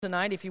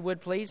Tonight, if you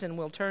would please, and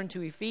we'll turn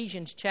to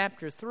Ephesians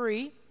chapter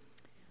 3.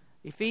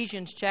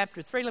 Ephesians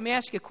chapter 3. Let me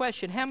ask you a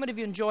question. How many of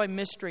you enjoy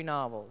mystery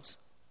novels?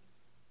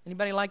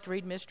 Anybody like to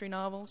read mystery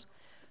novels?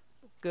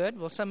 Good.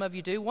 Well, some of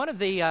you do. One of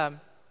the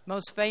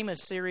most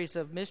famous series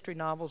of mystery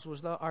novels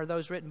are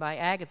those written by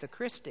Agatha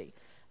Christie.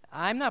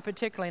 I'm not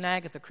particularly an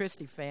Agatha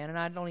Christie fan, and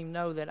I don't even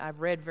know that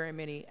I've read very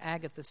many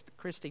Agatha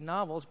Christie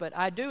novels, but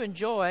I do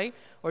enjoy,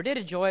 or did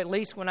enjoy, at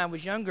least when I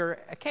was younger,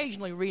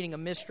 occasionally reading a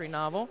mystery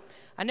novel.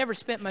 I never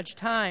spent much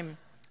time,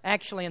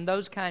 actually, in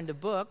those kind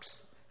of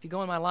books. If you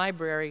go in my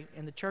library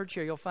in the church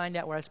here, you'll find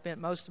out where I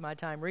spent most of my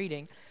time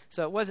reading.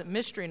 So it wasn't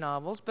mystery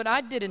novels, but I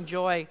did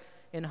enjoy,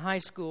 in high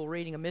school,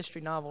 reading a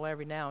mystery novel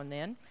every now and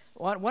then.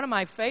 One of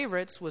my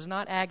favorites was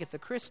not Agatha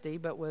Christie,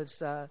 but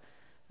was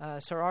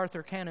Sir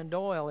Arthur Conan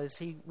Doyle, as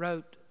he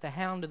wrote The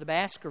Hound of the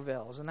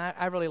Baskervilles, and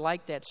I really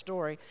liked that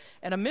story.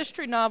 And a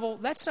mystery novel,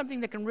 that's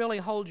something that can really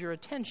hold your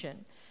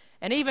attention.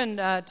 And even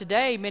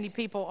today, many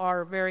people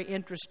are very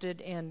interested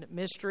in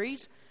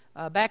mysteries.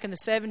 Back in the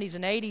 70s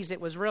and 80s,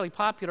 it was really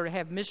popular to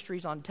have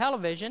mysteries on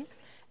television.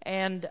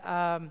 And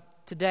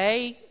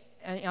today,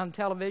 on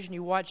television,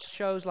 you watch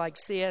shows like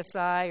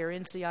CSI or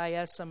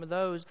NCIS, some of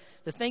those.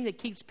 The thing that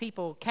keeps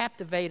people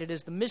captivated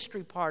is the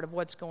mystery part of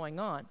what's going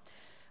on.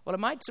 Well, it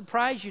might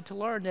surprise you to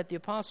learn that the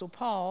Apostle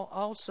Paul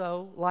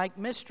also liked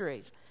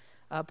mysteries.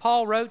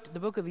 Paul wrote the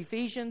book of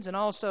Ephesians and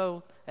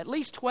also at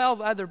least 12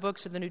 other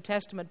books of the New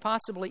Testament,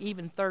 possibly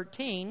even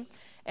 13.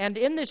 And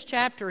in this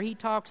chapter, he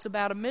talks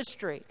about a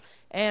mystery.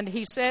 And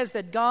he says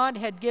that God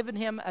had given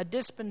him a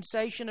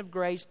dispensation of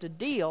grace to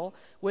deal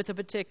with a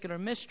particular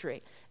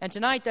mystery. And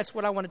tonight, that's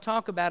what I want to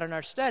talk about in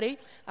our study.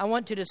 I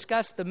want to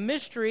discuss the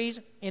mysteries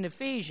in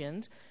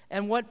Ephesians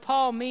and what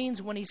Paul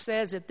means when he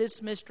says that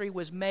this mystery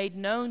was made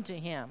known to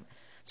him.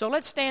 So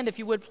let's stand, if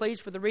you would please,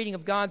 for the reading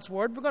of God's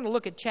Word. We're going to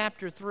look at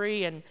chapter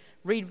 3 and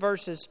read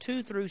verses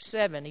 2 through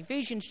 7.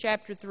 Ephesians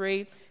chapter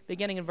 3,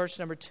 beginning in verse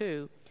number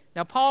 2.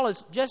 Now, Paul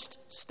has just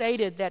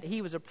stated that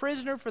he was a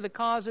prisoner for the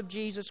cause of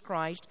Jesus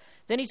Christ.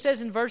 Then he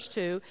says in verse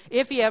 2,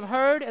 "If ye have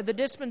heard of the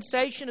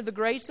dispensation of the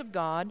grace of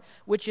God,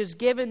 which is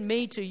given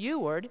me to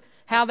youward,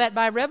 how that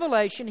by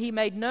revelation he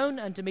made known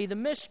unto me the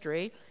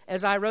mystery,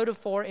 as I wrote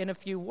afore in a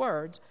few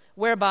words,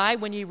 whereby,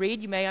 when ye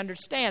read, ye may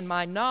understand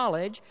my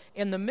knowledge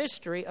in the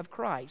mystery of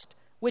Christ,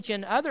 which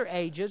in other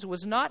ages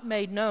was not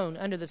made known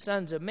unto the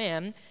sons of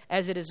men,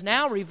 as it is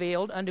now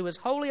revealed unto his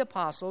holy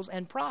apostles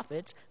and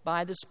prophets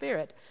by the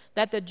Spirit,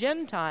 that the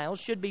Gentiles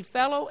should be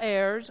fellow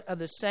heirs of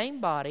the same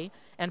body,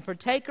 and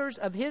partakers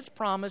of his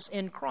promise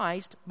in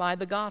Christ by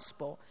the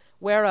gospel,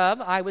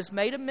 whereof I was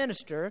made a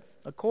minister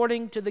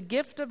according to the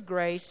gift of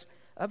grace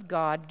of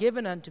God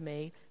given unto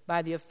me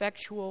by the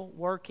effectual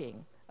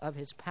working of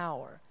his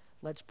power."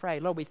 Let's pray.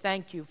 Lord, we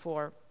thank you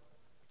for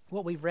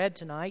what we've read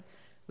tonight.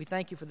 We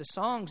thank you for the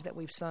songs that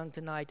we've sung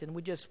tonight, and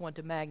we just want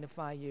to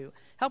magnify you.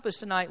 Help us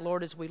tonight,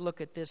 Lord, as we look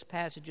at this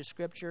passage of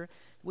Scripture,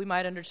 we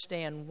might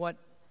understand what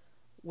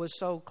was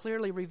so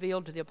clearly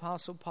revealed to the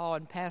Apostle Paul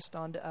and passed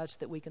on to us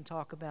that we can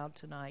talk about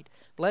tonight.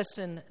 Bless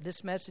in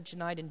this message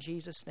tonight, in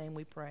Jesus' name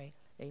we pray.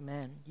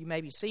 Amen. You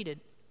may be seated.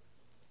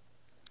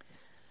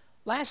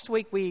 Last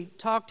week we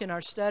talked in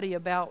our study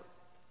about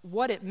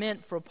what it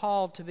meant for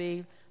Paul to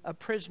be a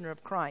prisoner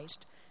of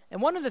Christ.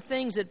 And one of the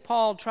things that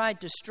Paul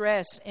tried to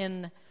stress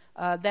in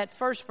that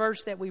first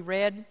verse that we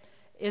read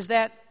is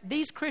that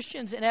these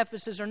Christians in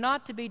Ephesus are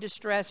not to be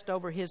distressed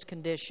over his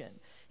condition.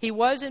 He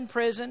was in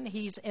prison.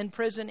 He's in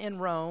prison in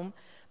Rome.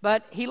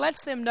 But he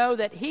lets them know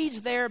that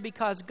he's there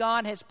because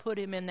God has put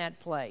him in that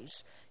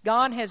place.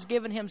 God has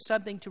given him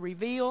something to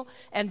reveal.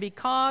 And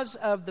because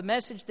of the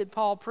message that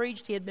Paul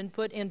preached, he had been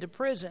put into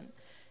prison.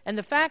 And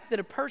the fact that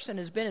a person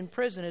has been in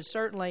prison is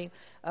certainly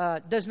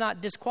does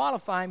not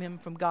disqualify him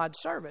from God's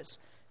service.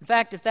 In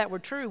fact, if that were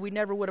true, we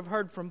never would have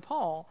heard from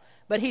Paul.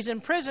 But he's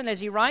in prison as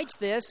he writes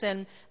this,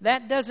 and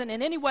that doesn't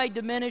in any way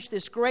diminish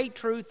this great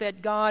truth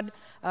that God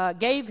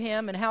gave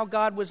him and how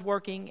God was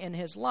working in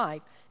his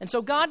life. And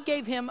so God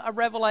gave him a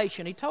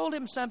revelation. He told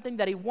him something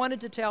that he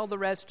wanted to tell the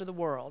rest of the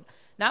world.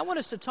 Now, I want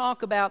us to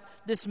talk about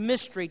this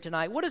mystery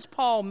tonight. What does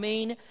Paul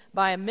mean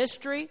by a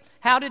mystery?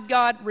 How did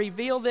God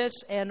reveal this?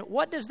 And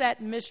what does that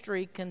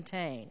mystery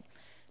contain?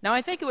 Now,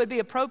 I think it would be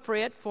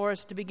appropriate for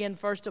us to begin,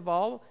 first of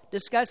all,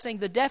 discussing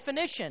the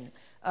definition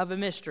of a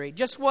mystery.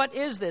 Just what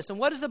is this? And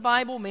what does the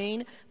Bible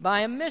mean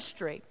by a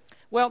mystery?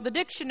 Well, the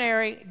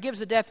dictionary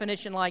gives a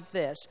definition like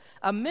this.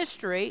 A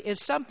mystery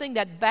is something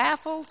that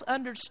baffles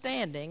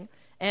understanding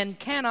and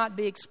cannot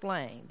be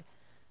explained.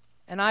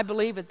 And I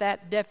believe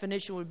that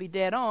definition would be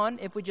dead on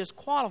if we just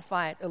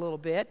qualify it a little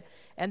bit.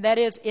 And that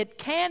is, it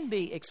can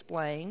be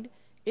explained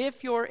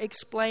if you're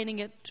explaining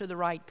it to the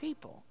right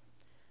people.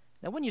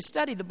 Now, when you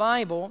study the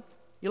Bible,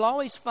 you'll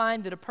always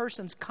find that a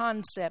person's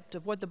concept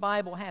of what the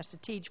Bible has to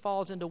teach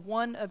falls into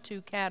one of two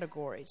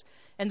categories.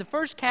 And the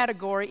first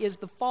category is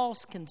the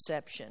false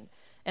conception.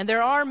 And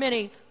there are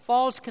many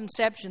false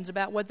conceptions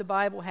about what the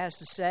Bible has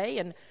to say,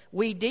 and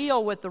we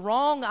deal with the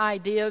wrong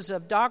ideas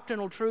of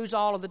doctrinal truths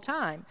all of the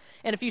time.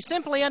 And if you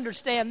simply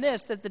understand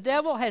this, that the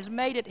devil has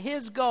made it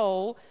his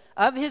goal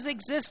of his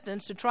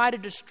existence to try to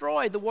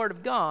destroy the Word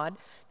of God,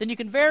 then you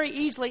can very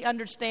easily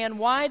understand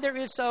why there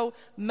is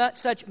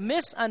such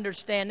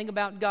misunderstanding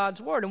about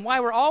God's Word and why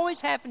we're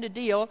always having to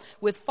deal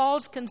with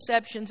false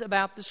conceptions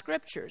about the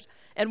Scriptures.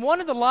 And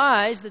one of the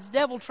lies that the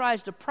devil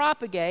tries to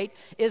propagate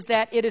is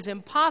that it is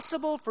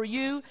impossible for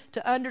you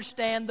to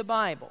understand the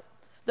Bible.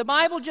 The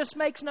Bible just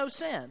makes no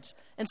sense.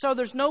 And so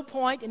there's no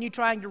point in you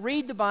trying to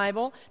read the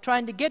Bible,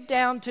 trying to get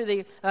down to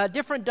the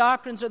different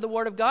doctrines of the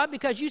Word of God,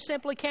 because you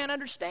simply can't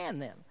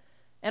understand them.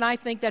 And I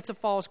think that's a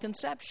false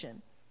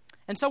conception.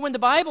 And so when the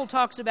Bible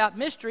talks about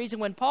mysteries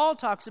and when Paul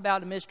talks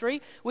about a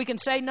mystery, we can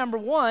say, number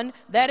one,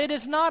 that it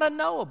is not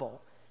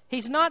unknowable.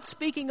 He's not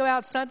speaking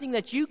about something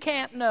that you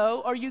can't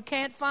know or you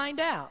can't find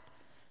out.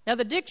 Now,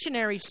 the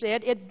dictionary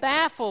said it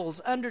baffles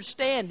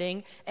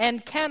understanding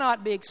and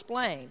cannot be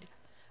explained.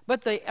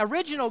 But the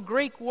original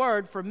Greek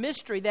word for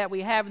mystery that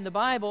we have in the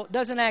Bible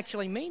doesn't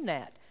actually mean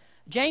that.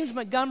 James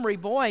Montgomery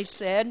Boyce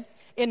said,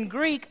 in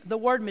Greek, the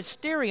word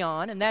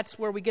mysterion, and that's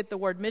where we get the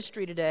word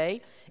mystery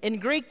today, in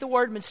Greek, the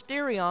word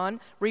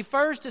mysterion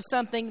refers to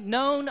something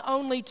known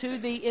only to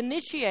the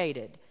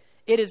initiated.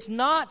 It is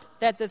not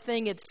that the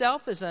thing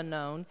itself is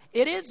unknown,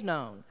 it is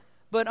known,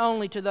 but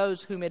only to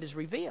those whom it is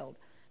revealed.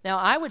 Now,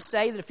 I would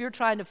say that if you're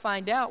trying to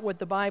find out what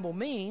the Bible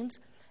means,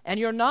 and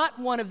you're not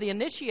one of the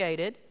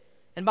initiated,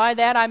 and by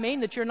that I mean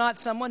that you're not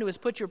someone who has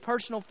put your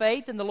personal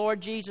faith in the Lord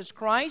Jesus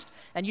Christ,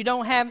 and you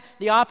don't have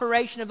the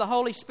operation of the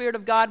Holy Spirit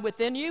of God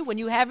within you, when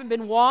you haven't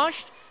been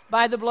washed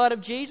by the blood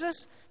of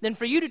Jesus, then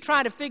for you to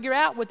try to figure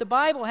out what the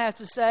Bible has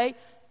to say,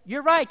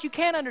 you're right, you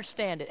can't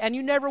understand it, and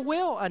you never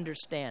will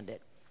understand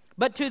it.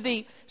 But to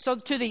the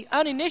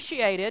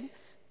uninitiated,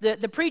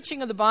 the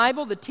preaching of the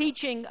Bible, the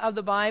teaching of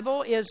the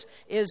Bible is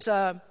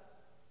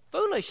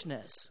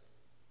foolishness,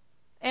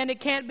 and it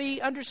can't be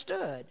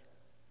understood.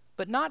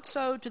 But not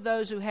so to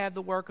those who have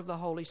the work of the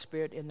Holy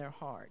Spirit in their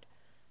heart.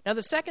 Now,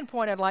 the second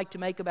point I'd like to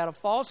make about a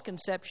false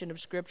conception of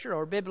Scripture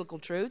or biblical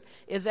truth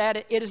is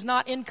that it is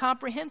not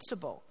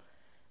incomprehensible.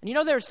 And you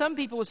know, there are some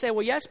people who say,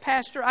 well, yes,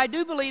 Pastor, I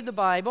do believe the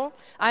Bible.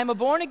 I'm a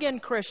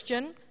born-again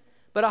Christian,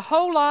 but a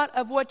whole lot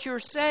of what you're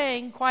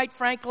saying, quite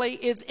frankly,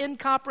 is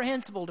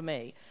incomprehensible to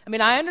me. I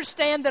mean, I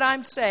understand that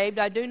I'm saved,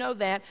 I do know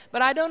that,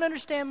 but I don't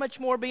understand much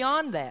more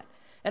beyond that.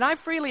 And I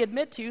freely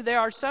admit to you, there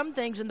are some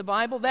things in the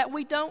Bible that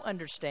we don't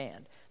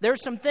understand. There are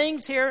some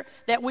things here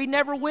that we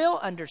never will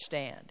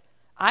understand.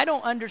 I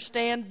don't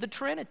understand the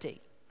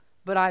Trinity,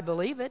 but I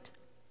believe it.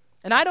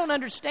 And I don't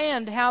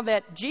understand how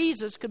that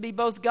Jesus could be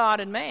both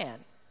God and man.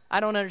 I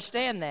don't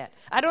understand that.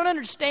 I don't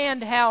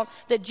understand how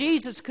that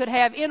Jesus could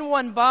have in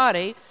one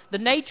body the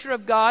nature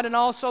of God and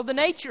also the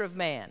nature of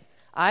man.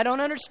 I don't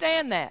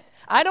understand that.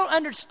 I don't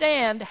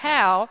understand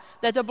how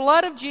that the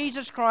blood of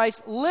Jesus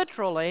Christ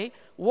literally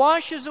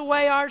washes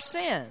away our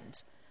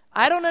sins.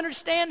 I don't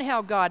understand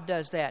how God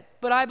does that,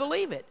 but I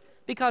believe it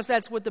because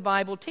that's what the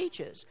Bible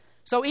teaches.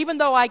 So even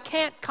though I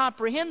can't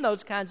comprehend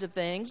those kinds of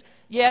things,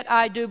 yet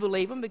I do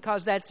believe them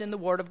because that's in the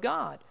Word of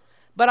God.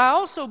 But I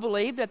also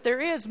believe that there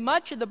is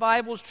much of the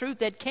Bible's truth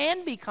that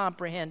can be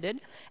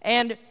comprehended,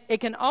 and it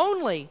can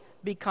only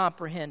be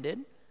comprehended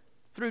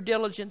through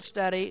diligent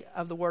study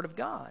of the Word of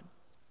God.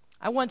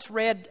 I once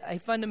read a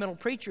fundamental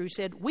preacher who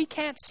said, we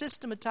can't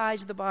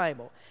systematize the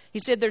Bible. He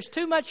said, there's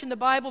too much in the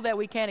Bible that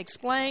we can't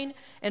explain,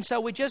 and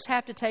so we just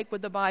have to take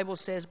what the Bible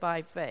says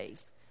by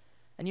faith.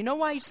 And you know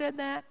why he said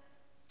that?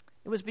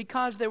 It was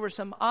because there were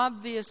some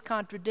obvious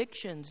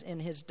contradictions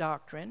in his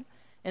doctrine,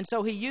 and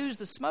so he used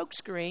the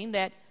smokescreen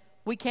that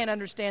we can't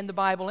understand the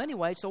Bible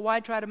anyway, so why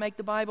try to make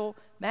the Bible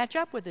match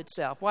up with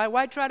itself?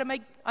 Why try to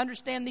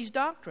understand these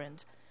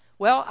doctrines?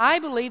 Well, I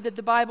believe that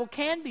the Bible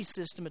can be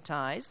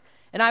systematized,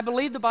 and I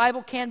believe the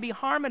Bible can be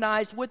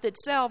harmonized with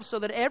itself so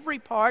that every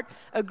part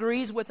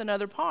agrees with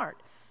another part.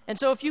 And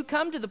so if you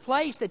come to the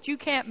place that you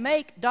can't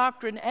make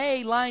Doctrine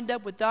A lined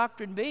up with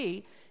Doctrine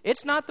B,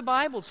 it's not the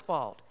Bible's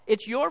fault.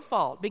 It's your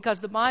fault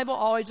because the Bible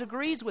always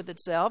agrees with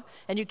itself,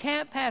 and you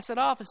can't pass it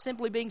off as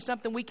simply being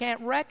something we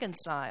can't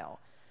reconcile.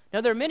 Now,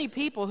 there are many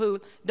people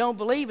who don't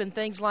believe in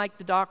things like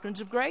the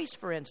doctrines of grace,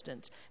 for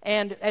instance.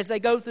 And as they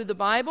go through the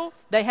Bible,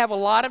 they have a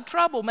lot of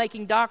trouble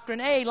making Doctrine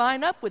A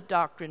line up with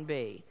Doctrine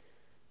B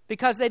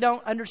because they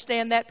don't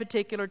understand that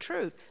particular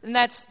truth. And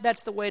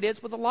that's the way it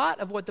is with a lot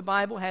of what the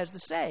Bible has to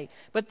say.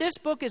 But this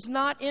book is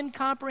not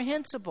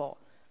incomprehensible,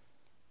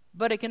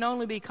 but it can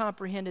only be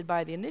comprehended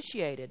by the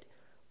initiated.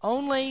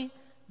 Only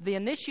the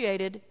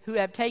initiated who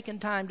have taken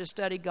time to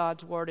study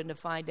God's Word and to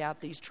find out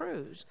these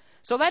truths.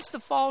 So that's the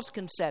false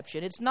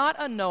conception. It's not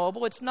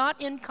unknowable. It's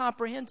not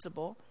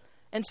incomprehensible.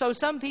 And so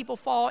some people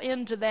fall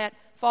into that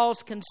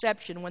false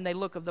conception when they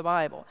look of the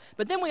Bible.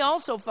 But then we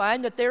also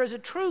find that there is a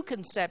true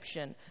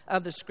conception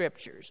of the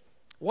Scriptures.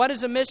 What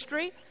is a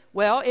mystery?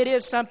 Well, it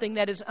is something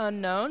that is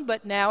unknown,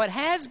 but now it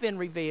has been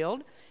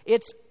revealed.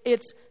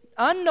 It's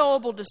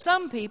unknowable to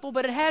some people,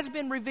 but it has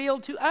been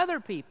revealed to other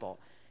people.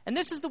 And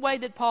this is the way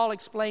that Paul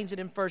explains it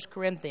in 1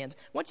 Corinthians.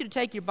 I want you to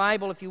take your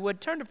Bible, if you would.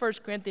 Turn to 1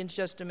 Corinthians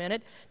just a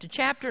minute, to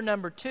chapter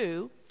number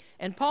 2.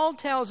 And Paul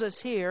tells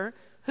us here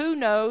who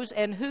knows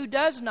and who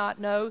does not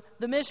know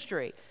the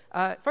mystery.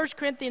 1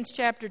 Corinthians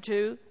chapter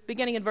 2,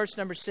 beginning in verse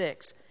number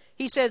 6.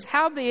 He says,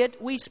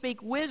 "Howbeit we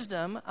speak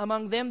wisdom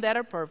among them that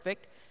are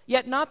perfect,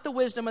 yet not the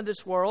wisdom of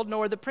this world,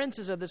 nor the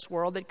princes of this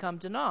world that come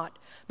to naught.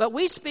 But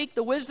we speak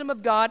the wisdom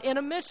of God in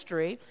a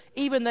mystery,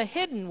 even the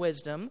hidden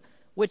wisdom,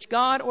 which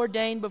God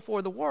ordained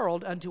before the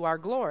world unto our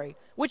glory,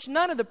 which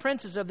none of the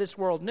princes of this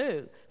world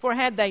knew. For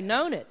had they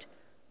known it,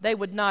 they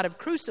would not have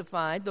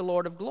crucified the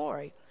Lord of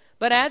glory.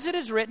 But as it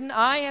is written,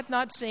 eye hath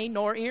not seen,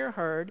 nor ear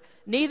heard,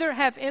 neither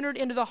have entered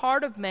into the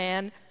heart of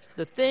man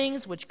the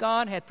things which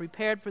God hath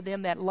prepared for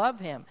them that love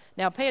him."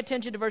 Now pay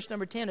attention to verse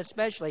number 10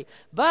 especially.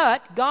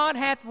 "But God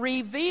hath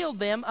revealed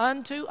them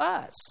unto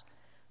us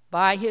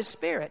by his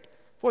Spirit.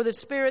 For the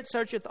Spirit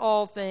searcheth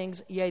all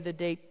things, yea, the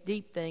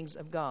deep things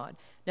of God."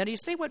 Now, do you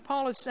see what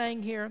Paul is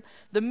saying here?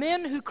 The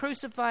men who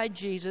crucified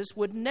Jesus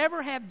would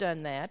never have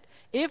done that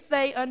if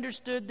they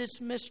understood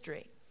this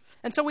mystery.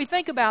 And so we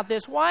think about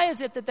this. Why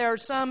is it that there are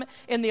some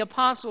in the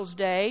apostles'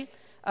 day,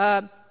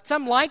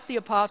 some like the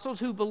apostles,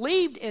 who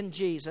believed in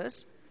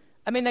Jesus?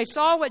 I mean, they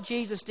saw what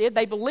Jesus did.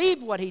 They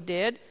believed what he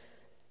did.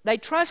 They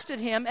trusted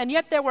him. And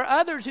yet there were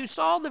others who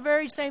saw the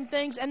very same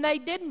things and they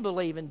didn't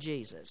believe in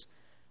Jesus.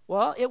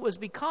 Well, it was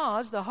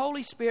because the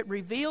Holy Spirit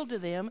revealed to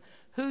them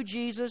who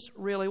Jesus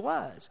really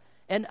was.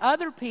 And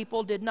other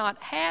people did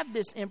not have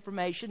this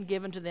information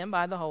given to them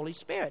by the Holy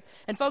Spirit.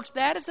 And folks,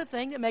 that is the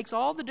thing that makes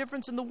all the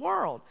difference in the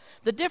world.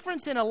 The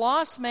difference in a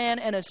lost man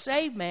and a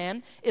saved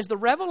man is the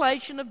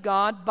revelation of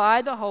God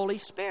by the Holy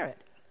Spirit.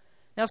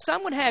 Now,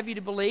 some would have you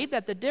to believe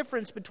that the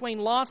difference between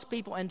lost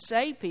people and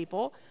saved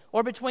people,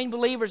 or between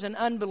believers and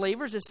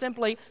unbelievers, is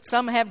simply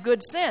some have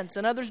good sense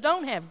and others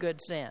don't have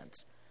good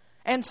sense.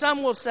 And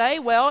some will say,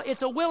 well,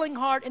 it's a willing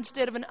heart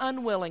instead of an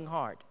unwilling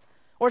heart.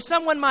 Or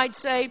someone might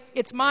say,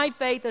 it's my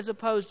faith as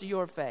opposed to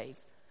your faith.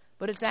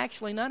 But it's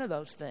actually none of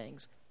those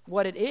things.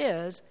 What it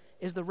is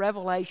the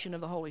revelation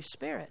of the Holy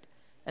Spirit.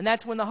 And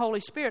that's when the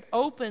Holy Spirit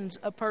opens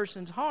a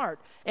person's heart.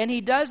 And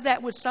he does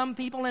that with some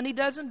people and he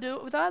doesn't do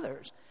it with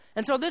others.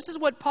 And so this is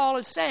what Paul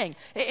is saying.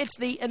 It's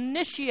the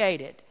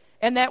initiated.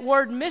 And that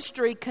word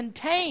mystery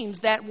contains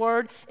that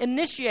word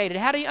initiated.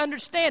 How do you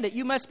understand it?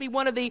 You must be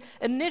one of the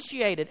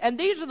initiated. And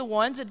these are the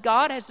ones that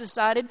God has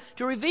decided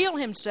to reveal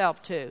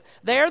himself to.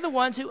 They're the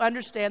ones who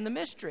understand the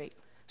mystery.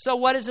 So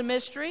what is a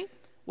mystery?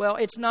 Well,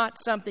 it's not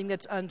something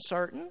that's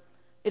uncertain.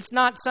 It's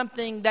not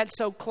something that's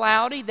so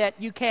cloudy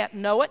that you can't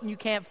know it and you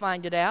can't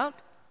find it out.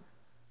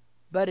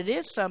 But it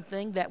is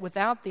something that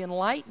without the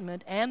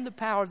enlightenment and the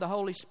power of the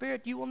Holy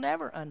Spirit, you will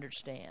never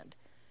understand.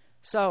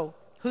 So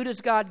who does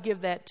God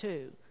give that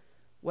to?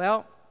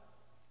 Well,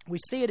 we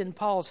see it in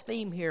Paul's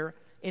theme here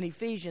in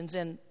Ephesians,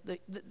 and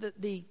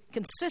the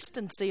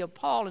consistency of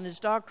Paul and his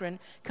doctrine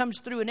comes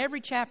through in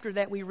every chapter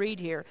that we read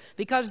here,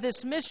 because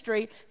this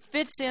mystery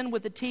fits in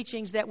with the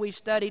teachings that we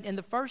studied in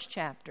the first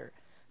chapter.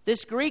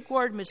 This Greek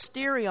word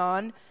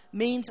mysterion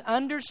means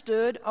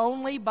understood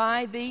only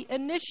by the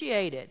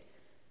initiated.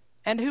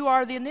 And who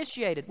are the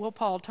initiated? Well,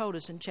 Paul told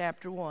us in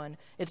chapter 1.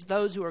 It's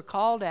those who are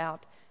called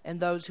out and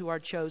those who are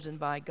chosen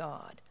by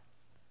God.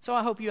 So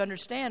I hope you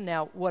understand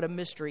now what a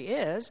mystery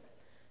is.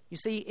 You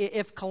see,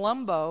 if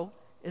Columbo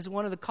is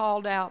one of the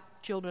called out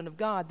children of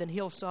God, then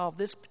he'll solve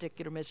this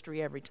particular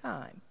mystery every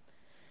time.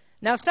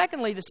 Now,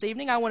 secondly, this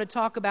evening, I want to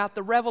talk about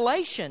the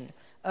revelation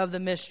of the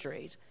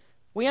mysteries.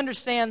 We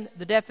understand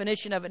the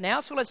definition of it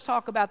now, so let's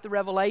talk about the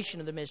revelation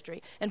of the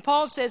mystery. And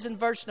Paul says in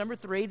verse number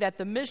 3 that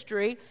the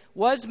mystery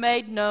was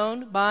made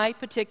known by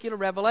particular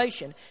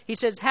revelation. He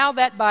says, "How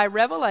that by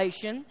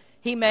revelation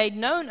he made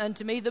known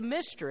unto me the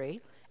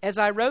mystery, as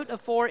I wrote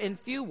afore in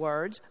few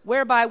words,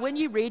 whereby when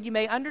you read you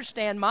may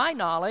understand my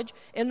knowledge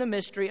in the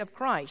mystery of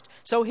Christ."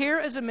 So here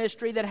is a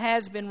mystery that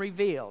has been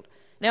revealed.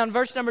 Now in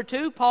verse number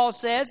 2, Paul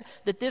says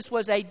that this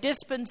was a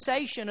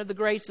dispensation of the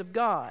grace of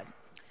God.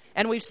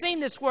 And we've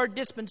seen this word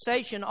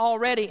dispensation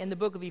already in the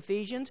book of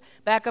Ephesians.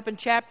 Back up in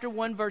chapter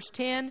 1, verse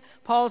 10,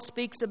 Paul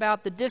speaks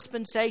about the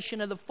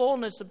dispensation of the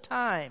fullness of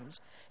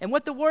times. And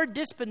what the word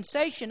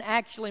dispensation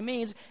actually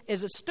means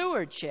is a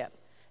stewardship.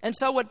 And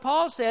so what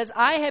Paul says,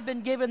 I have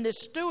been given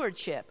this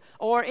stewardship,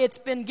 or it's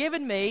been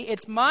given me,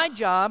 it's my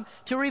job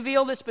to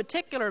reveal this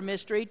particular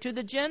mystery to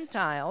the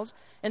Gentiles.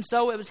 And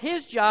so it was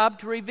his job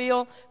to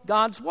reveal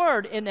God's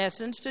word, in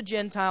essence, to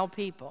Gentile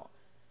people.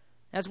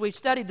 As we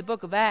studied the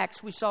book of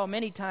Acts, we saw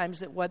many times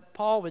that what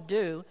Paul would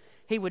do,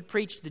 he would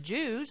preach to the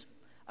Jews.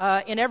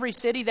 In every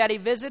city that he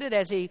visited,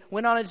 as he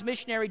went on his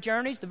missionary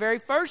journeys, the very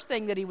first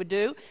thing that he would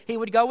do, he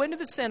would go into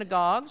the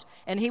synagogues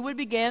and he would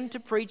begin to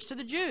preach to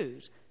the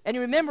Jews. And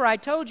you remember I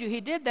told you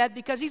he did that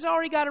because he's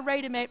already got a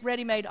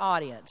ready-made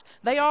audience.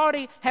 They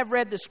already have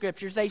read the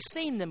scriptures. They've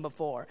seen them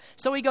before.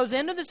 So he goes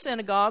into the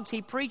synagogues.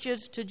 He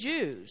preaches to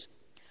Jews.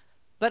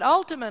 But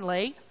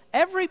ultimately,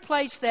 every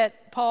place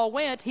that Paul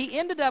went, he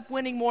ended up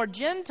winning more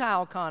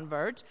Gentile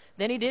converts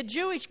than he did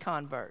Jewish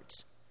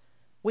converts.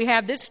 We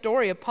have this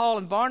story of Paul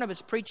and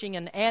Barnabas preaching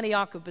in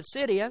Antioch of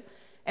Pisidia,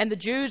 and the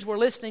Jews were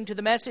listening to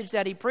the message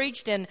that he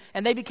preached, and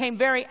they became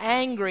very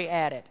angry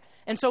at it.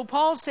 And so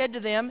Paul said to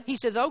them, he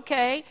says,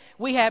 okay,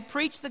 we have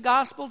preached the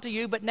gospel to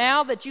you, but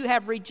now that you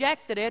have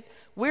rejected it,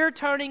 we're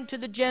turning to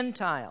the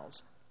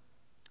Gentiles.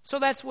 So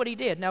that's what he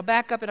did. Now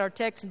back up in our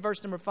text in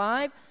verse number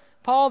 5,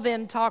 Paul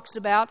then talks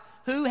about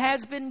who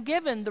has been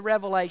given the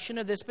revelation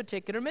of this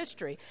particular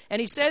mystery. And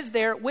he says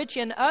there, which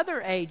in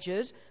other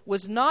ages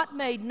was not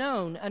made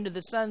known unto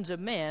the sons of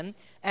men,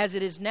 as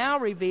it is now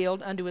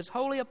revealed unto his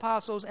holy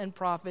apostles and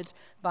prophets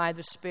by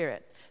the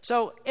Spirit.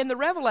 So in the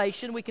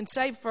revelation, we can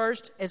say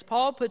first, as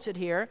Paul puts it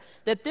here,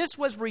 that this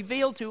was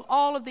revealed to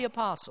all of the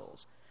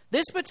apostles.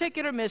 This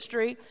particular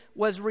mystery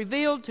was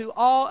revealed to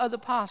all of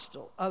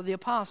the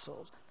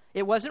apostles.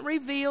 It wasn't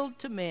revealed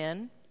to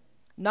men,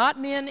 not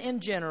men in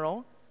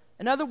general.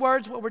 In other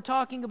words, what we're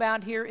talking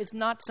about here is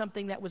not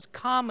something that was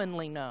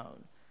commonly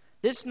known.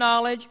 This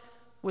knowledge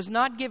was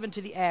not given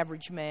to the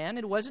average man.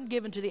 It wasn't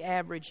given to the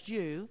average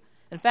Jew.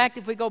 In fact,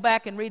 if we go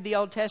back and read the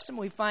Old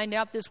Testament, we find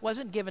out this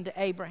wasn't given to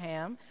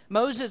Abraham.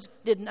 Moses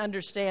didn't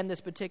understand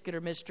this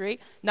particular mystery.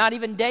 Not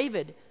even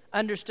David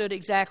understood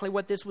exactly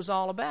what this was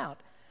all about.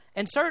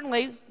 And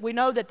certainly, we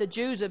know that the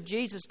Jews of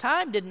Jesus'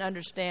 time didn't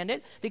understand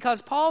it,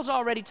 because Paul's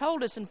already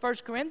told us in 1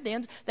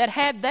 Corinthians that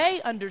had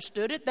they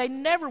understood it, they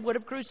never would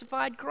have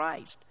crucified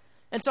Christ.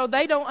 And so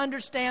they don't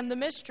understand the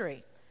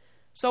mystery.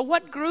 So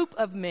what group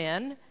of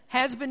men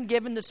has been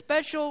given the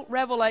special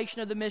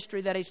revelation of the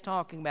mystery that he's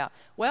talking about?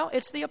 Well,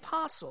 it's the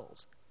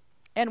apostles.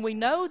 And we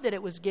know that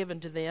it was given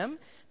to them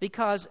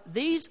because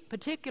these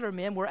particular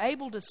men were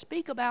able to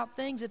speak about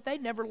things that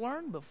they'd never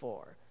learned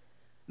before.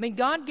 I mean,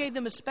 God gave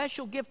them a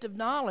special gift of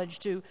knowledge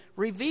to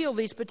reveal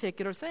these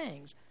particular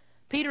things.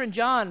 Peter and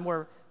John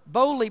were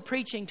boldly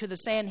preaching to the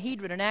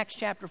Sanhedrin in Acts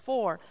chapter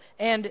 4,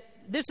 and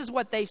this is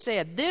what they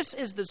said. This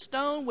is the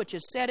stone which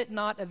is set at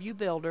naught of you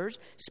builders,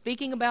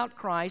 speaking about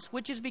Christ,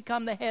 which has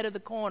become the head of the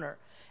corner.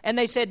 And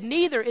they said,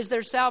 neither is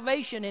there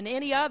salvation in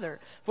any other,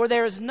 for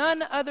there is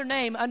none other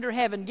name under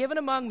heaven given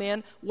among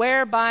men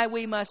whereby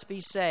we must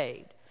be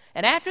saved.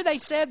 And after they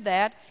said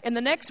that, in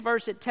the next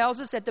verse it tells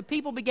us that the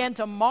people began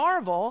to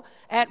marvel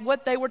at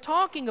what they were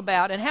talking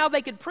about and how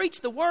they could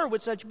preach the word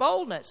with such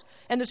boldness.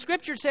 And the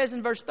scripture says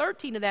in verse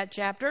 13 of that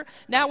chapter,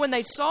 now when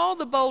they saw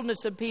the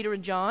boldness of Peter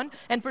and John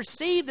and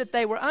perceived that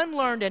they were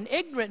unlearned and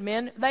ignorant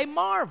men, they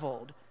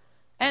marveled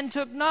and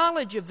took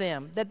knowledge of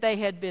them that they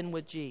had been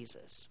with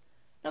Jesus.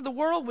 Now the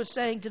world was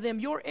saying to them,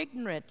 you're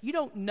ignorant. You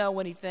don't know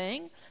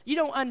anything. You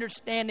don't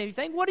understand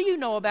anything. What do you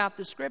know about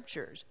the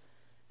scriptures?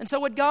 And so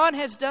what God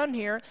has done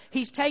here,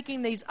 he's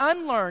taking these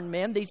unlearned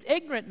men, these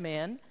ignorant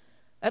men,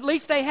 at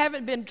least they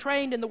haven't been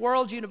trained in the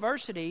world's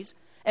universities,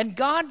 and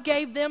God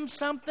gave them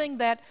something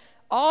that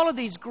all of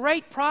these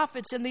great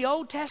prophets in the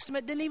Old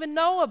Testament didn't even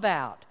know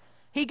about.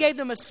 He gave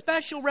them a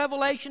special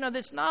revelation of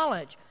this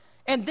knowledge.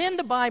 And then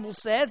the Bible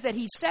says that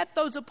he set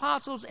those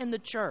apostles in the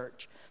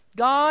church.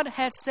 God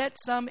has set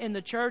some in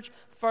the church,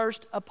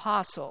 first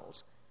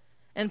apostles.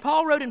 And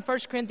Paul wrote in 1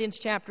 Corinthians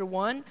chapter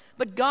 1,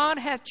 but God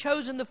hath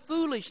chosen the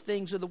foolish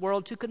things of the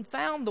world to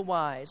confound the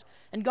wise.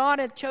 And God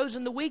hath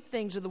chosen the weak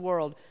things of the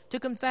world to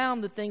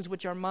confound the things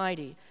which are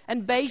mighty.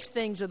 And base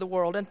things of the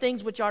world and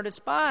things which are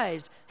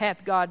despised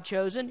hath God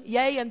chosen,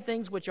 yea, and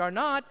things which are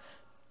not,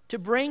 to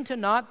bring to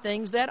naught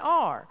things that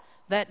are,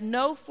 that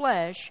no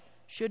flesh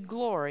should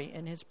glory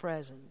in his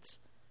presence.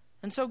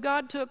 And so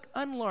God took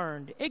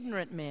unlearned,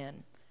 ignorant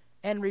men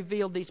and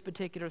revealed these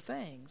particular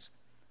things.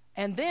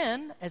 And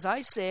then, as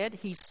I said,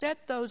 he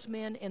set those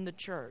men in the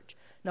church.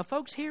 Now,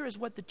 folks, here is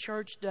what the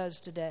church does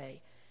today.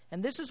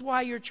 And this is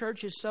why your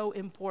church is so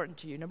important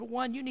to you. Number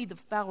one, you need the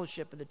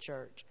fellowship of the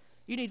church.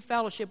 You need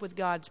fellowship with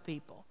God's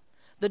people.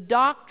 The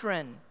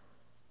doctrine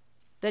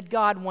that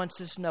God wants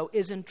us to know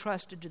is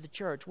entrusted to the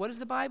church. What does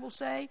the Bible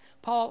say?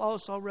 Paul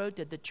also wrote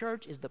that the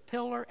church is the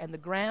pillar and the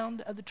ground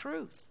of the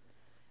truth.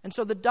 And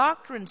so the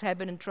doctrines have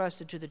been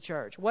entrusted to the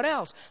church. What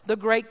else? The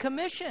Great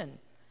Commission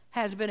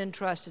has been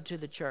entrusted to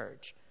the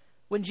church.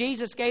 When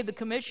Jesus gave the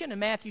commission in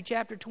Matthew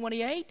chapter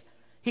 28,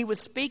 he was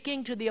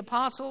speaking to the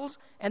apostles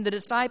and the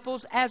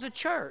disciples as a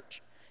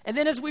church. And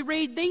then as we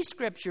read these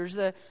scriptures,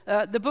 the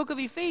book of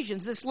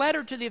Ephesians, this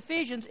letter to the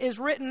Ephesians is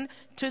written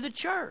to the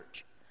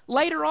church.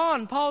 Later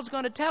on, Paul's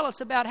going to tell us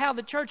about how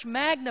the church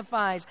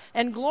magnifies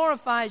and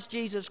glorifies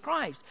Jesus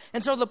Christ.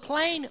 And so the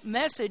plain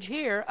message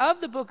here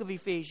of the book of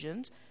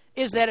Ephesians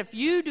is that if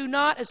you do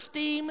not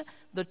esteem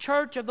the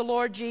church of the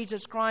Lord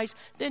Jesus Christ,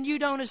 then you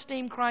don't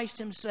esteem Christ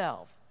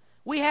himself.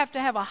 We have to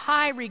have a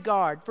high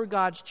regard for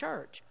God's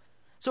church.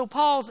 So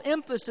Paul's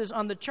emphasis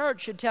on the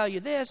church should tell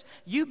you this: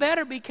 you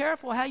better be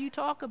careful how you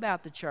talk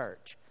about the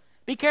church.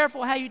 Be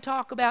careful how you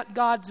talk about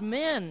God's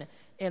men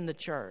in the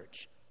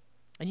church.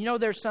 And you know,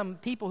 there's some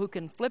people who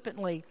can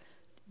flippantly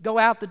go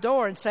out the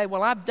door and say,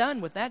 well, I'm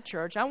done with that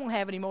church. I won't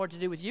have any more to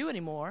do with you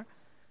anymore.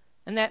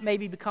 And that may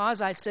be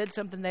because I said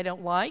something they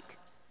don't like,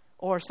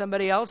 or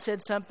somebody else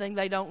said something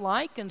they don't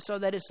like, and so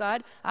they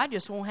decide, I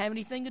just won't have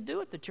anything to do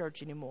with the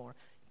church anymore.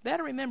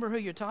 Better remember who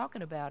you're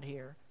talking about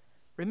here.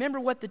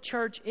 Remember what the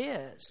church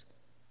is.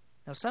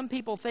 Now, some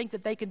people think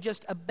that they can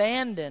just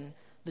abandon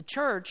the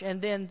church,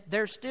 and then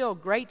they're still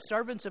great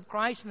servants of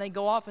Christ, and they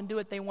go off and do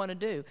what they want to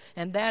do.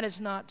 And that is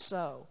not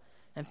so.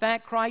 In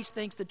fact, Christ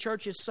thinks the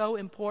church is so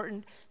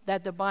important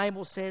that the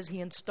Bible says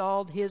he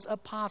installed his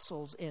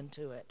apostles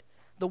into it,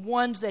 the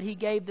ones that he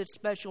gave this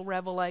special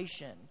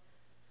revelation.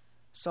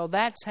 So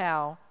that's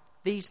how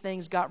these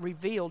things got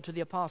revealed to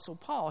the Apostle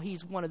Paul.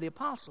 He's one of the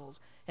apostles,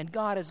 and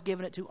God has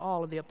given it to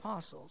all of the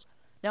apostles.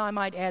 Now, I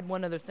might add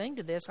one other thing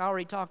to this. I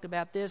already talked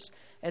about this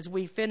as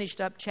we finished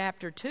up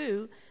chapter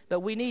 2, but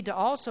we need to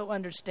also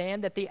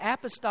understand that the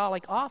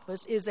apostolic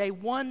office is a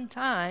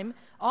one-time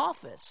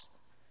office.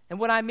 And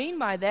what I mean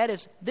by that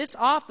is this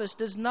office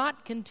does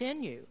not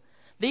continue.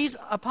 These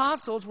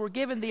apostles were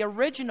given the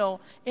original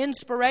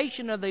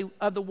inspiration of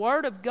the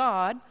Word of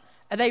God,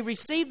 and they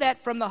received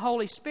that from the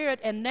Holy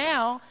Spirit, and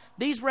now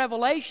these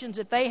revelations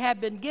that they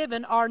have been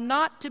given are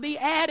not to be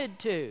added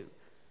to.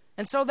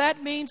 And so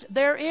that means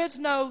there is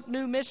no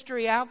new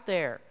mystery out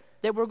there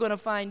that we're going to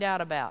find out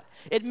about.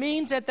 It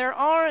means that there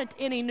aren't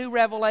any new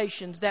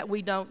revelations that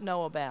we don't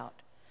know about.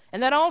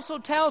 And that also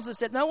tells us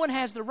that no one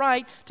has the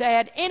right to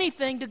add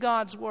anything to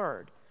God's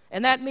Word.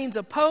 And that means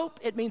a pope,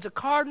 it means a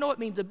cardinal, it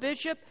means a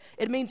bishop,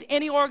 it means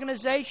any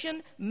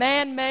organization,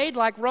 man-made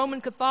like Roman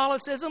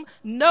Catholicism.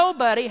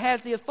 Nobody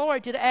has the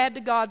authority to add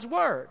to God's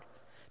Word.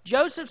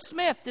 Joseph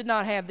Smith did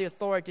not have the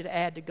authority to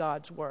add to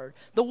God's Word.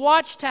 The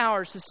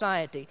Watchtower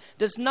Society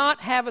does not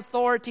have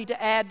authority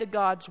to add to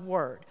God's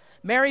Word.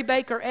 Mary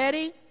Baker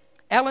Eddy,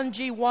 Ellen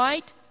G.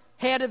 White,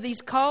 head of these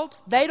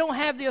cults, they don't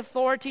have the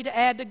authority to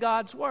add to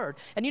God's Word.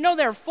 And you know,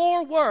 there are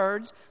 4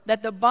 words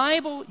that the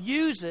Bible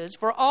uses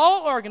for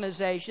all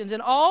organizations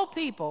and all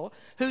people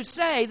who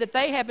say that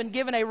they have been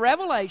given a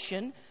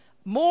revelation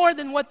more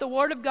than what the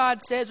Word of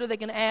God says or they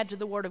can add to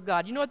the Word of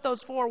God. You know what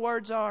those 4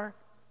 words are?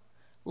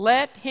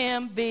 Let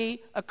him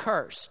be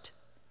accursed.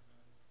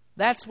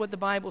 That's what the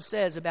Bible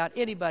says about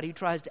anybody who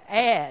tries to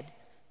add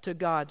to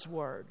God's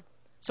Word.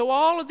 So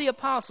all of the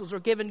apostles are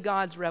given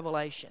God's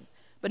revelation.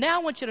 But now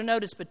I want you to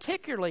notice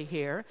particularly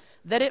here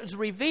that it was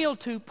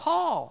revealed to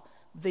Paul,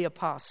 the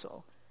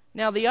apostle.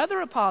 Now the other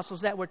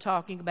apostles that we're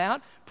talking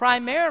about,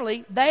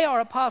 primarily they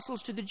are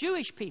apostles to the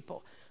Jewish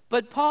people.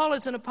 But Paul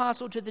is an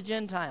apostle to the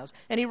Gentiles.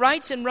 And he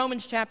writes in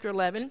Romans chapter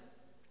 11,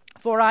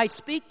 "For I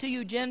speak to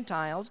you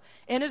Gentiles,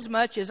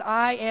 inasmuch as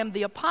I am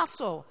the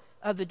apostle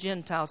of the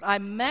Gentiles. I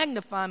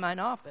magnify mine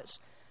office."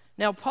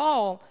 Now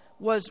Paul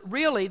was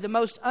really the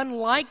most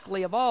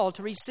unlikely of all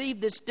to receive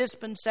this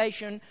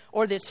dispensation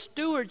or this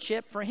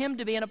stewardship for him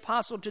to be an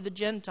apostle to the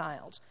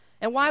Gentiles.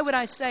 And why would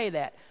I say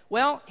that?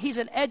 Well, he's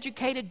an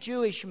educated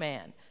Jewish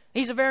man.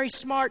 He's a very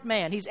smart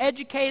man. He's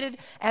educated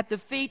at the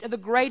feet of the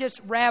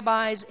greatest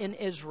rabbis in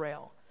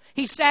Israel.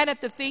 He sat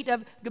at the feet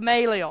of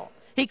Gamaliel.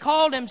 He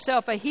called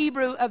himself a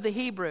Hebrew of the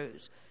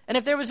Hebrews. And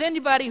if there was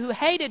anybody who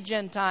hated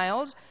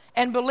Gentiles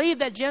and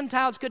believed that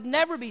Gentiles could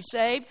never be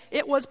saved,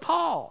 it was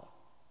Paul.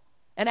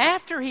 And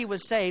after he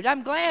was saved,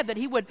 I'm glad that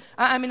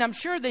I'm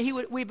sure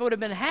that we would have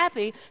been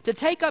happy to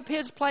take up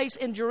his place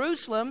in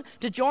Jerusalem,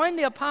 to join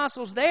the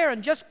apostles there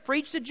and just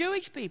preach to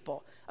Jewish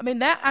people.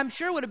 That I'm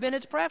sure would have been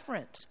his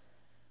preference.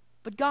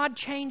 But God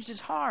changed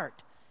his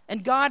heart,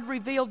 and God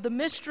revealed the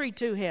mystery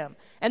to him.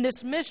 And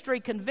this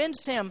mystery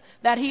convinced him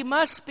that he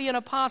must be an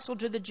apostle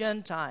to the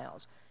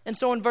Gentiles. And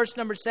so in verse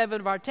number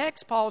 7 of our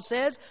text, Paul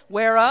says,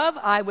 "Whereof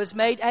I was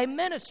made a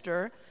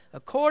minister,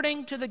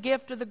 according to the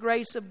gift of the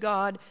grace of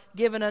God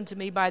given unto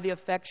me by the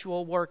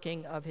effectual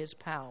working of his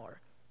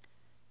power."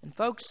 And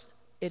folks,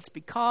 it's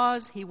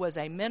because he was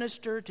a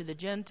minister to the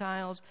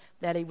Gentiles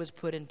that he was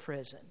put in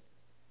prison.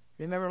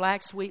 Remember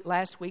last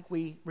week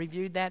we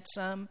reviewed that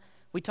some?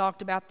 We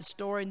talked about the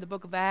story in the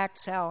book of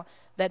Acts, how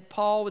that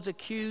Paul was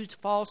accused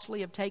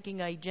falsely of taking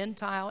a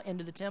Gentile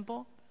into the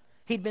temple.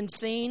 He'd been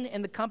seen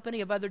in the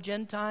company of other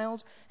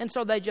Gentiles, and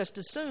so they just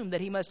assumed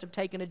that he must have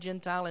taken a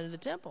Gentile into the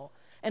temple.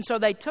 And so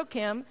they took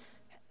him,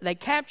 they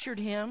captured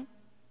him,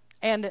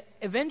 and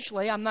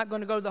eventually, I'm not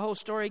going to go to the whole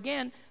story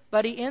again,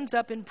 but he ends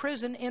up in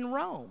prison in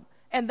Rome.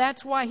 And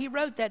that's why he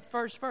wrote that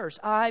first verse,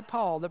 "I,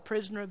 Paul, the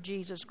prisoner of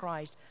Jesus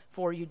Christ,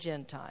 for you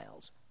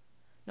Gentiles."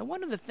 Now,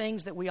 one of the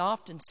things that we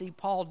often see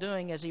Paul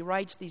doing as he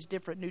writes these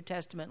different New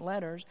Testament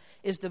letters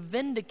is to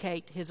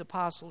vindicate his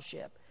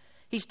apostleship.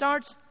 He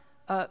starts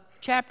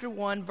chapter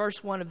 1,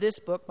 verse 1 of this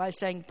book by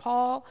saying,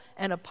 "Paul,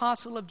 an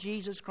apostle of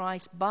Jesus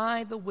Christ,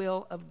 by the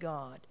will of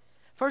God."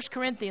 1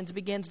 Corinthians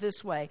begins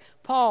this way,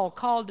 "Paul,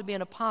 called to be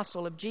an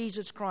apostle of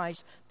Jesus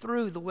Christ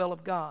through the will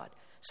of God."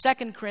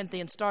 2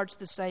 Corinthians starts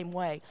the same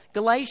way.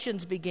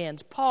 Galatians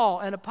begins, "Paul,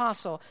 an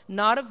apostle,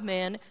 not of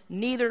men,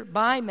 neither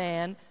by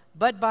man,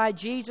 but by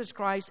Jesus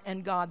Christ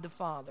and God the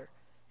Father."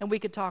 And we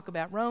could talk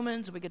about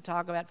Romans, we could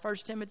talk about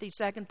 1 Timothy,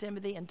 2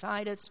 Timothy, and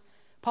Titus.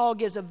 Paul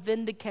gives a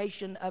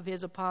vindication of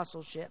his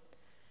apostleship.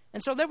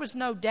 And so there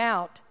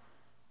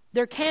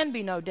can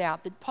be no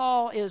doubt that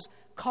Paul is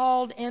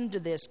called into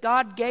this.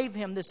 God gave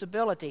him this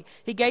ability.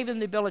 He gave him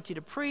the ability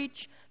to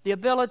preach, the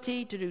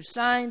ability to do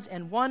signs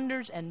and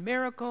wonders and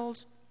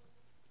miracles,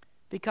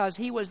 because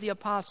he was the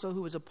apostle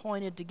who was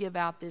appointed to give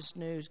out this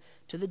news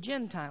to the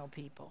Gentile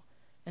people.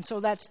 And so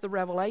that's the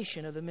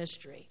revelation of the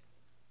mystery.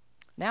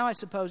 Now I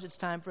suppose it's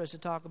time for us to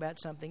talk about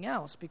something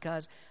else,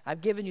 because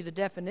I've given you the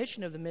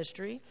definition of the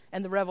mystery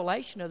and the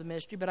revelation of the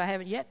mystery, but I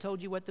haven't yet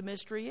told you what the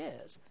mystery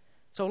is.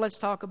 So let's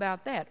talk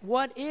about that.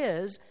 What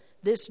is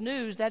this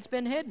news that's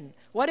been hidden?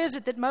 What is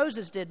it that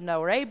Moses didn't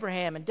know, or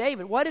Abraham and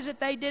David? What is it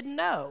they didn't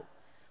know?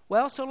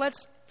 Well, so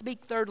let's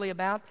speak thirdly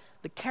about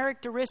the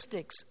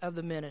characteristics of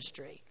the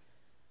ministry.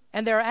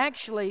 And there are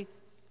actually,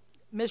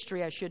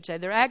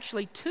 there are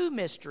actually two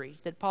mysteries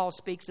that Paul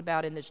speaks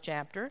about in this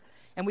chapter.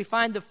 And we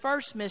find the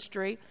first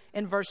mystery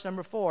in verse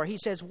number 4. He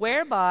says,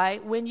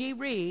 whereby, when ye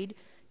read,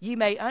 ye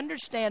may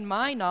understand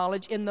my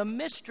knowledge in the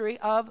mystery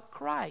of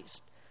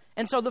Christ.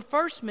 And so the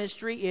first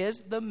mystery is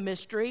the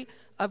mystery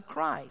of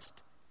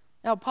Christ.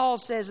 Now, Paul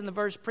says in the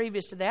verse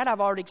previous to that, I've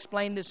already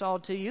explained this all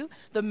to you,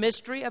 the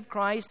mystery of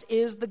Christ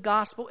is the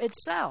gospel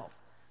itself.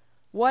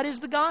 What is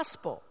the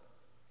gospel?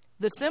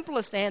 The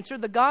simplest answer,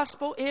 the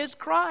gospel is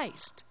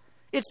Christ.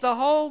 It's the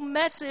whole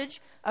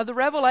message of the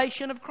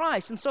revelation of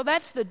Christ. And so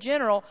that's the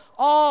general,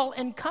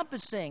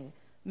 all-encompassing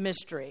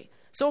mystery.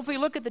 So if we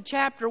look at the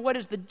chapter, what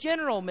is the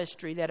general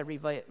mystery that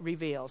it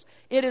reveals?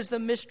 It is the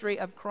mystery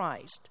of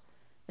Christ.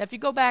 Now, if you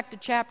go back to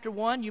chapter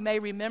 1, you may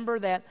remember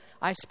that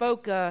I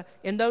spoke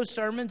in those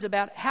sermons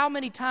about how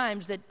many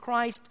times that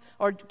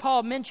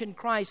Paul mentioned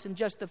Christ in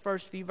just the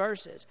first few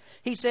verses.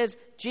 He says,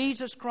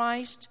 Jesus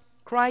Christ,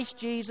 Christ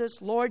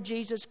Jesus, Lord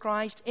Jesus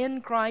Christ,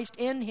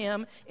 in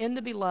Him, in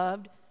the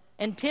Beloved.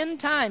 And 10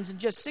 times in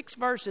just 6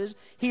 verses,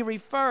 he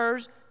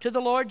refers to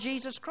the Lord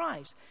Jesus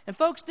Christ. And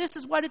folks, this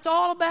is what it's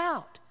all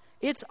about.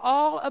 It's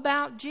all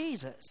about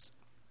Jesus.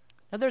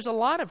 Now, there's a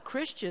lot of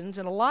Christians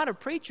and a lot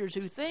of preachers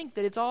who think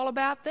that it's all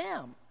about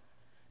them.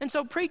 And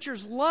so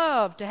preachers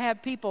love to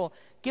have people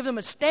give them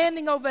a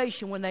standing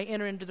ovation when they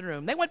enter into the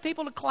room. They want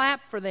people to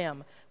clap for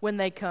them when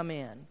they come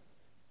in.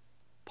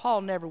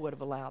 Paul never would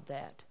have allowed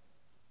that.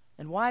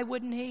 And why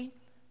wouldn't he?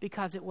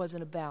 Because it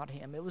wasn't about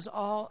him. It was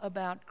all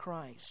about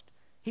Christ.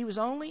 He was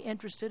only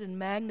interested in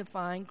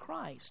magnifying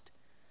Christ.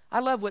 I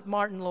love what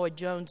Martin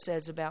Lloyd-Jones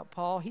says about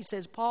Paul. He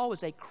says Paul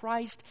was a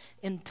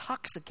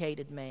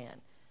Christ-intoxicated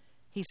man.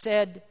 He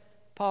said,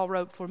 Paul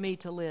wrote, for me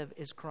to live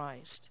is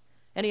Christ.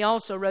 And he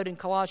also wrote in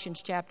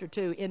Colossians chapter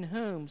 2, in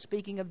whom,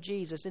 speaking of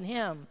Jesus, in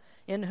him,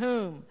 in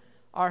whom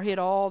are hid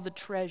all the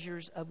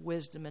treasures of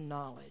wisdom and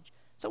knowledge.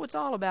 So it's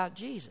all about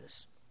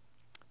Jesus.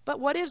 But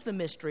what is the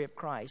mystery of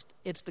Christ?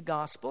 It's the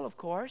gospel, of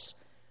course.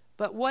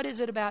 But what is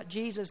it about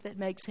Jesus that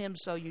makes him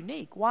so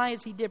unique? Why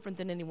is he different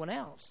than anyone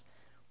else?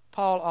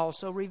 Paul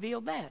also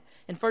revealed that.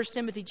 In 1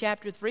 Timothy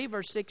chapter 3,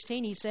 verse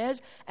 16, he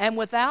says, and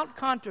without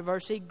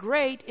controversy,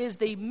 great is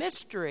the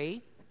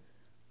mystery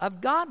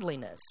of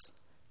godliness.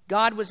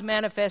 God was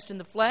manifest in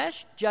the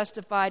flesh,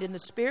 justified in the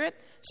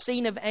Spirit,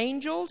 seen of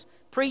angels,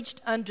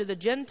 preached unto the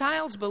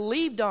Gentiles,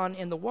 believed on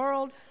in the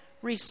world,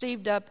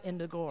 received up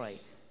into glory.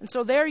 And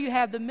so there you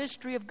have the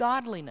mystery of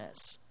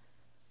godliness.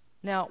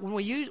 Now,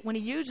 when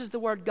he uses the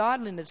word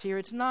godliness here,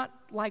 it's not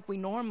like we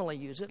normally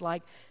use it,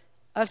 like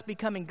us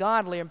becoming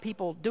godly and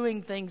people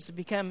doing things to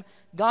become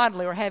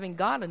godly or having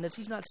godliness.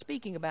 He's not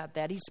speaking about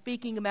that. He's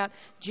speaking about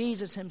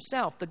Jesus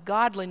himself, the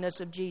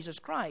godliness of Jesus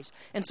Christ.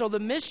 And so the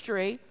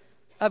mystery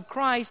of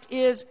Christ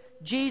is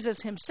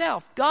Jesus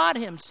himself, God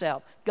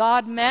himself.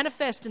 God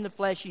manifest in the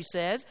flesh, he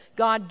says.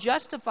 God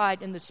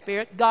justified in the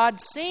Spirit. God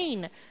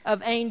seen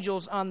of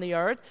angels on the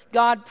earth.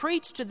 God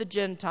preached to the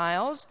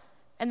Gentiles.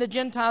 And the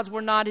Gentiles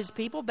were not his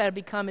people, but had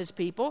become his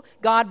people.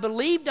 God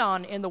believed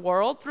on in the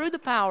world through the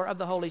power of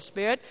the Holy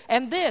Spirit.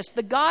 And this,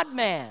 the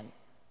God-man,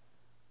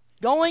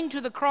 going to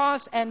the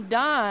cross and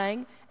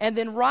dying, and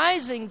then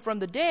rising from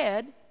the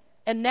dead,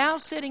 and now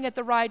sitting at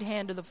the right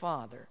hand of the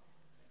Father.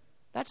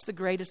 That's the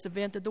greatest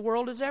event that the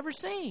world has ever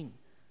seen.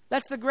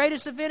 That's the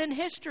greatest event in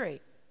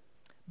history.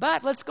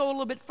 But let's go a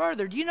little bit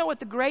further. Do you know what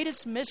the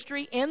greatest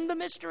mystery in the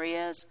mystery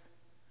is?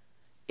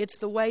 It's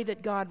the way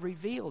that God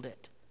revealed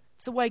it.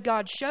 It's the way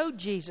God showed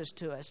Jesus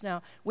to us.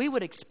 Now, we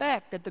would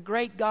expect that the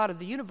great God of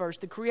the universe,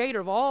 the creator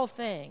of all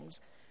things,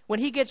 when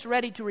he gets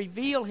ready to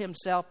reveal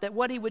himself, that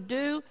what he would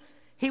do,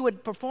 he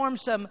would perform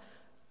some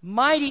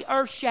mighty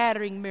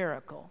earth-shattering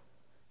miracle.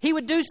 He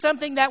would do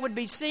something that would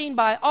be seen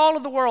by all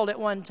of the world at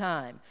one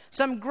time.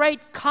 Some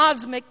great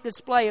cosmic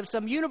display of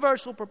some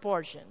universal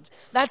proportions.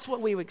 That's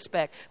what we would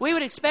expect. We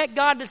would expect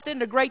God to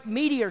send a great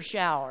meteor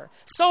shower,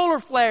 solar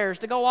flares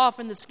to go off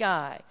in the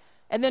sky.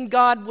 And then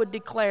God would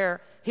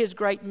declare his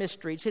great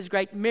mysteries, his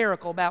great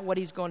miracle about what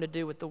he's going to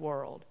do with the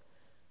world.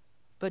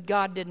 But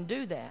God didn't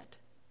do that.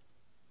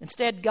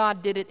 Instead,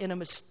 God did it in a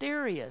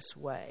mysterious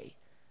way.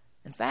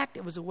 In fact,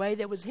 it was a way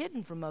that was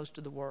hidden from most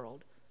of the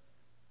world.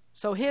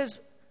 So his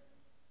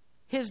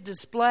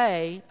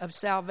display of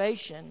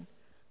salvation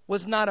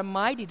was not a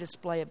mighty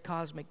display of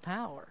cosmic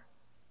power.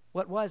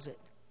 What was it?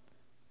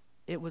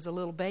 It was a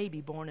little baby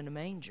born in a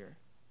manger.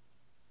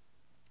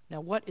 Now,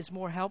 what is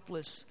more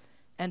helpless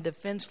and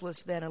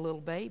defenseless than a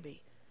little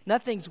baby?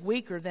 Nothing's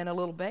weaker than a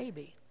little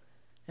baby.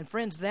 And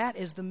friends, that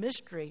is the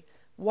mystery.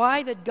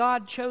 Why that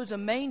God chose a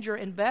manger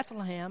in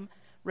Bethlehem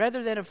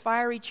rather than a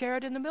fiery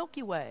chariot in the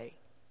Milky Way?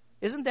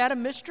 Isn't that a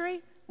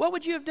mystery? What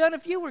would you have done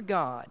if you were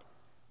God?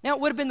 Now, it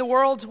would have been the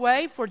world's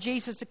way for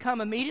Jesus to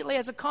come immediately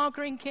as a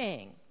conquering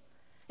king.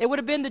 It would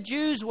have been the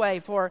Jews' way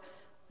for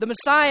the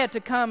Messiah to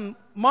come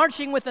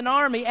marching with an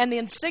army and the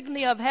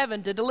insignia of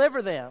heaven to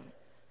deliver them.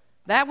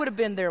 That would have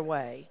been their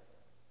way.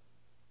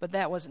 But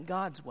that wasn't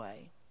God's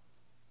way.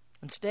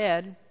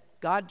 Instead,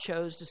 God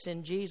chose to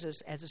send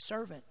Jesus as a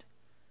servant.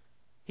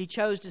 He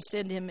chose to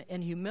send him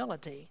in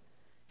humility.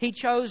 He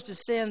chose to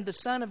send the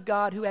Son of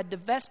God who had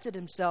divested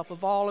himself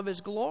of all of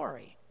his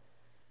glory.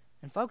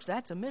 And folks,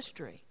 that's a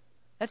mystery.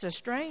 That's a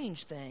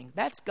strange thing.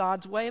 That's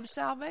God's way of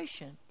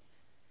salvation.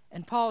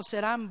 And Paul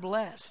said, I'm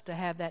blessed to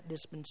have that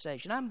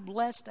dispensation. I'm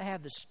blessed to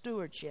have the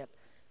stewardship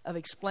of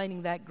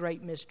explaining that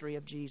great mystery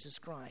of Jesus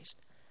Christ.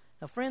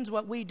 Now, friends,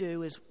 what we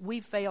do is we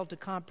fail to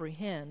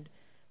comprehend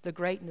the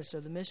greatness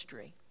of the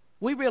mystery.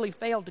 We really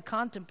fail to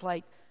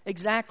contemplate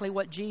exactly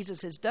what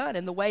Jesus has done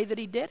and the way that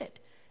he did it.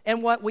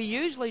 And what we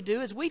usually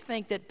do is we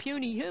think that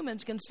puny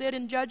humans can sit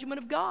in judgment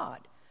of God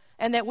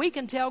and that we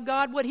can tell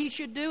God what he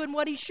should do and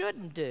what he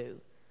shouldn't do.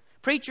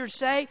 Preachers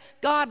say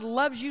God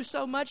loves you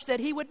so much that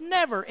he would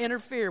never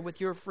interfere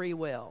with your free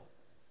will.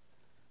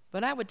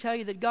 But I would tell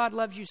you that God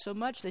loves you so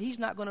much that he's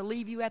not going to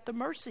leave you at the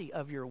mercy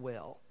of your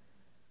will.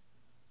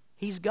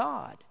 He's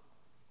God.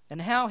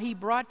 And how he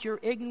brought your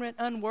ignorant,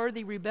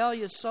 unworthy,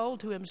 rebellious soul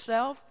to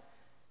himself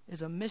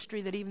is a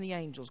mystery that even the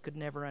angels could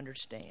never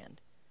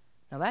understand.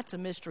 Now that's a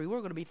mystery we're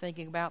going to be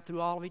thinking about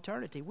through all of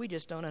eternity. We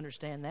just don't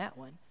understand that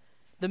one.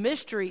 The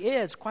mystery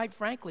is, quite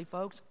frankly,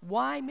 folks,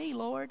 why me,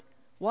 Lord?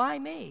 Why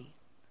me?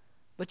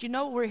 But you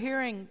know what we're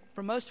hearing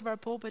from most of our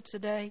pulpits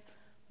today?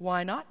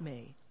 Why not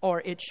me?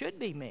 Or it should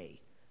be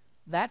me.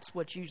 That's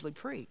what's usually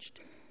preached.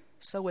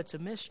 So it's a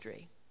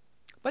mystery.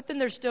 But then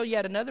there's still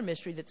yet another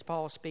mystery that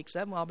Paul speaks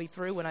of, and I'll be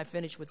through when I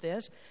finish with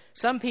this.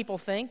 Some people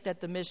think that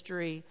the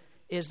mystery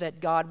is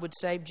that God would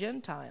save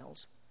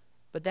Gentiles.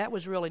 But that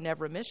was really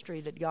never a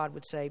mystery that God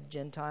would save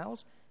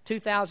Gentiles.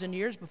 2,000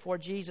 years before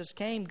Jesus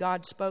came,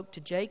 God spoke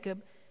to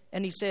Jacob,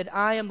 and he said,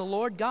 I am the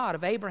Lord God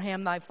of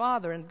Abraham thy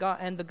father, and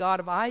the God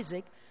of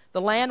Isaac.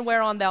 The land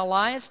whereon thou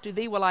liest, to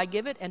thee will I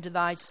give it, and to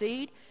thy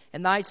seed.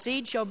 And thy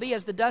seed shall be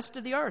as the dust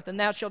of the earth, and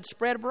thou shalt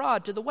spread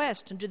abroad to the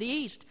west, and to the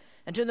east,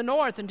 and to the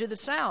north, and to the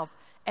south.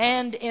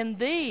 And in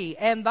thee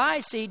and thy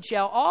seed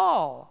shall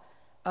all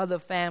of the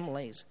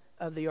families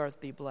of the earth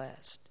be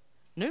blessed.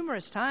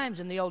 Numerous times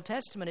in the Old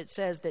Testament it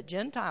says that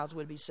Gentiles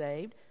would be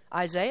saved.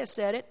 Isaiah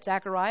said it,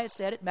 Zechariah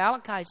said it,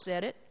 Malachi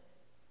said it.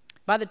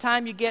 By the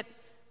time you get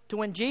to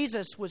when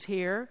Jesus was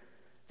here,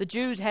 the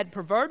Jews had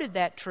perverted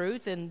that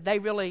truth, and they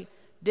really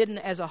didn't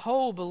as a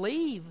whole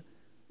believe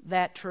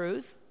that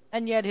truth,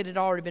 and yet it had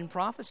already been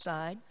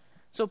prophesied.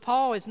 So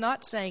Paul is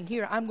not saying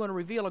here, I'm going to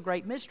reveal a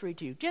great mystery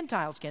to you.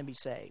 Gentiles can be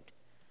saved.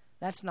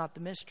 That's not the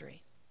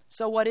mystery.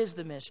 So what is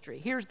the mystery?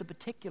 Here's the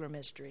particular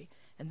mystery,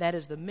 and that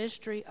is the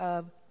mystery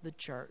of the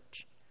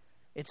church.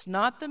 It's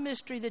not the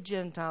mystery that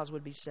Gentiles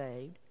would be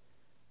saved,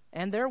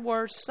 and there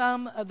were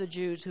some of the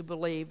Jews who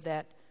believed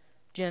that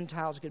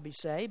Gentiles could be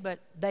saved, but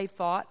they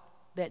thought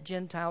that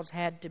Gentiles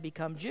had to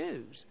become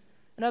Jews.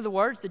 In other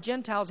words, the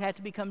Gentiles had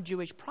to become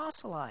Jewish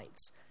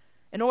proselytes.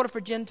 In order for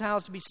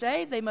Gentiles to be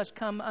saved, they must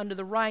come under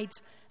the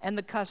rights and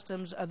the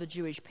customs of the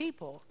Jewish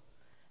people.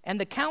 And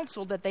the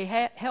council that they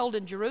held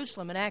in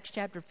Jerusalem in Acts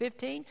chapter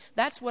 15,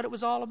 that's what it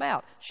was all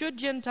about. Should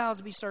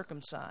Gentiles be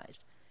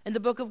circumcised? In the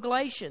book of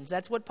Galatians,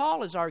 that's what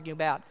Paul is arguing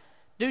about.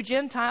 Do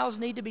Gentiles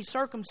need to be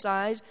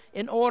circumcised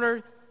in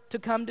order to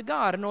come to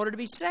God, in order to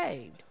be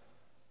saved?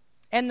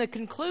 And the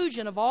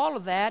conclusion of all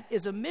of that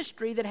is a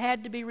mystery that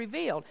had to be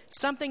revealed,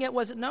 something that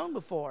wasn't known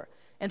before.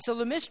 And so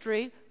the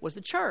mystery was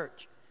the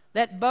church,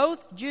 that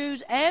both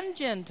Jews and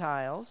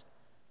Gentiles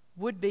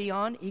would be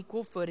on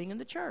equal footing in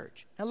the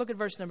church. Now look at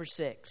verse number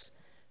 6.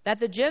 That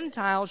the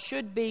Gentiles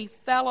should be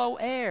fellow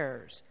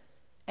heirs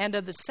and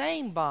of the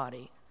same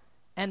body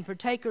and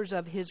partakers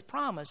of his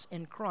promise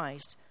in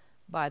Christ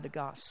by the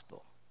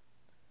gospel.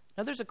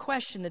 Now there's a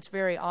question that's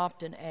very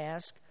often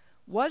asked.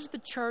 Was the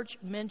church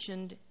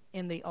mentioned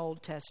in the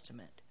Old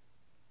Testament?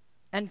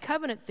 And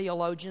covenant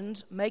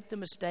theologians make the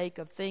mistake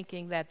of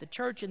thinking that the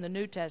church in the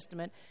New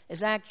Testament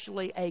is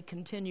actually a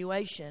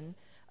continuation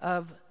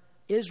of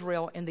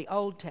Israel in the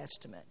Old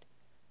Testament.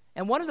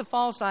 And one of the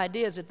false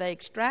ideas that they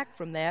extract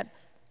from that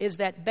is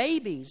that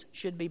babies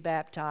should be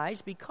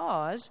baptized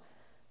because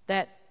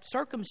that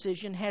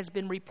circumcision has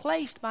been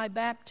replaced by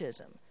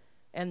baptism.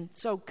 And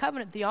so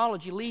covenant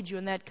theology leads you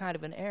in that kind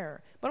of an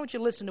error. But I want you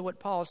to listen to what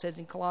Paul says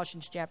in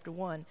Colossians chapter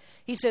 1.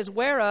 He says,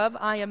 whereof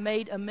I am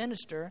made a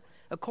minister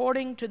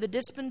according to the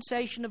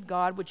dispensation of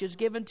God which is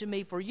given to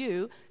me for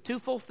you to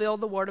fulfill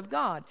the word of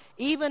God,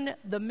 even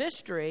the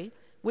mystery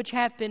which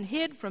hath been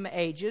hid from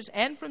ages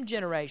and from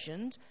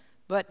generations,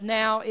 but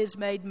now is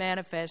made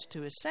manifest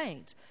to his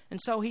saints.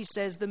 And so he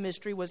says the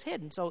mystery was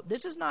hidden. So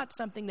this is not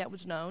something that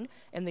was known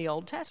in the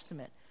Old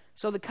Testament.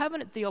 So the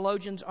covenant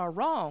theologians are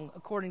wrong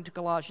according to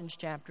Colossians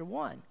chapter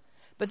 1.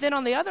 But then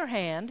on the other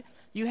hand,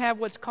 you have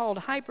what's called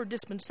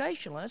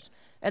hyper-dispensationalists,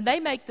 and they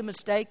make the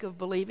mistake of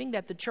believing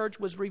that the church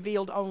was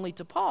revealed only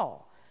to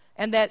Paul,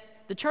 and that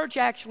the church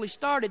actually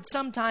started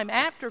sometime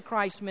after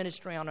Christ's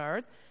ministry on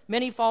earth.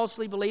 Many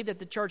falsely believe that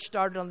the church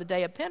started on the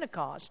day of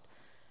Pentecost.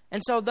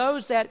 And so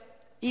those that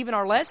even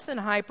are less than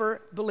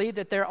hyper believe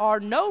that there are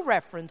no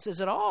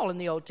references at all in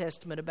the Old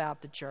Testament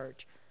about the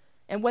church.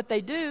 And what they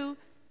do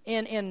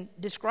in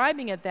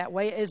describing it that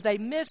way is they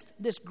missed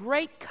this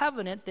great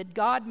covenant that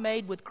God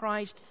made with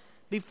Christ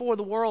before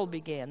the world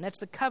began. That's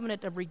the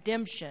covenant of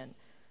redemption,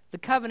 the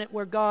covenant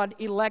where God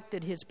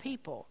elected his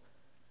people.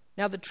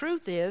 Now, the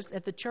truth is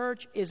that the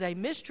church is a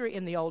mystery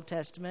in the Old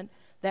Testament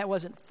that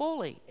wasn't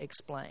fully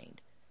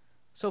explained.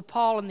 So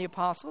Paul and the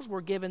apostles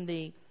were given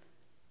the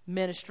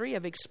ministry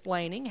of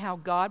explaining how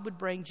God would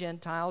bring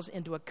Gentiles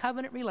into a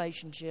covenant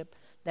relationship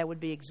that would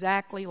be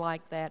exactly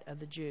like that of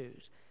the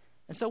Jews.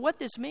 And so what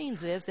this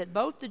means is that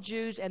both the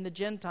Jews and the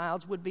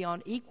Gentiles would be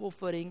on equal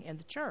footing in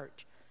the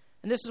church.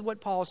 And this is what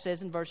Paul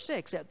says in verse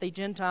 6, that the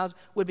Gentiles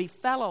would be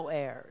fellow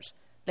heirs.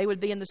 They would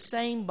be in the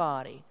same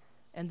body,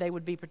 and they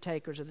would be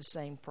partakers of the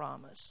same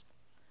promise.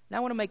 Now I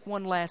want to make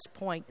one last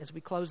point as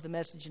we close the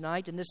message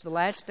tonight, and this is the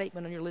last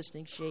statement on your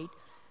listening sheet.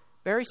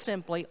 Very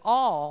simply,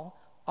 all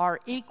are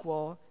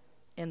equal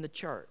in the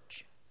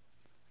church.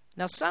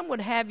 Now, some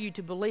would have you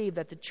to believe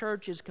that the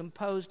church is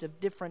composed of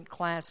different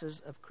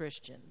classes of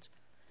Christians.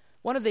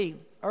 One of the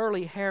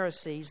early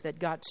heresies that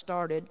got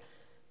started,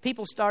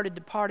 people started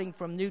departing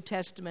from New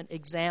Testament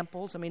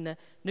examples. I mean, the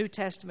New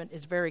Testament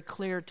is very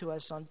clear to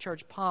us on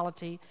church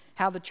polity,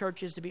 how the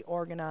church is to be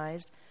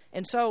organized.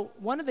 And so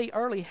one of the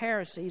early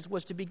heresies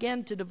was to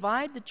begin to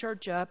divide the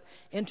church up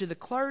into the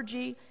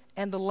clergy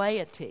and the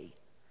laity.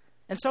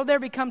 And so there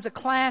becomes a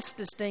class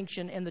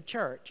distinction in the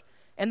church.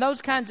 And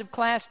those kinds of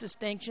class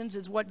distinctions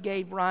is what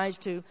gave rise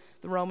to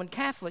the Roman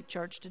Catholic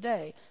Church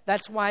today.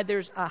 That's why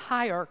there's a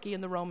hierarchy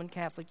in the Roman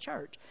Catholic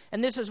Church.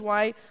 And this is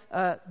why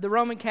the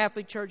Roman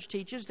Catholic Church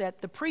teaches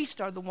that the priests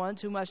are the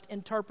ones who must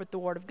interpret the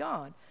Word of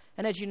God.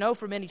 And as you know,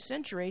 for many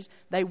centuries,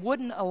 they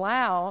wouldn't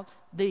allow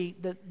the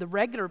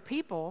regular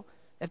people,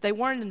 if they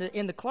weren't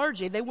in the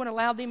clergy, they wouldn't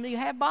allow them to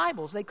have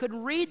Bibles. They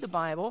couldn't read the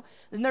Bible.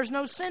 And there's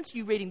no sense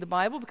you reading the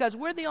Bible because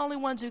we're the only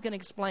ones who can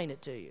explain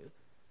it to you.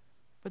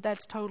 But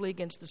that's totally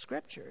against the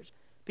Scriptures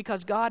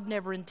because God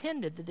never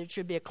intended that there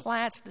should be a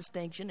class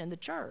distinction in the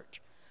church.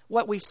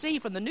 What we see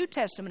from the New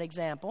Testament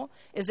example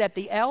is that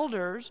the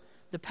elders,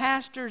 the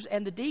pastors,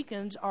 and the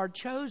deacons are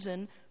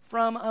chosen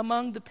from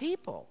among the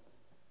people.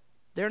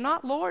 They're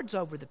not lords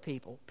over the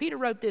people. Peter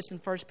wrote this in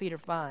 1 Peter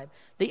 5.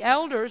 The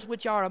elders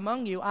which are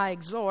among you I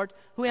exhort,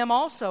 who am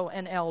also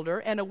an elder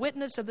and a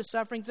witness of the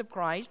sufferings of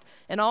Christ,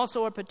 and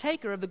also a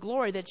partaker of the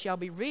glory that shall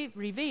be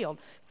revealed.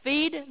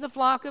 Feed the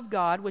flock of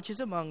God which is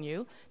among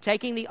you,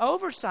 taking the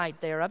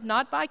oversight thereof,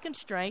 not by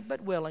constraint,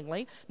 but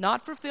willingly,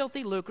 not for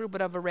filthy lucre,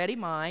 but of a ready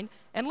mind.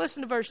 And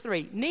listen to verse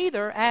 3.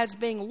 Neither as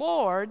being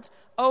lords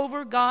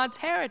over God's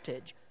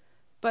heritage,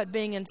 but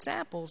being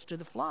ensamples to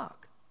the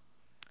flock.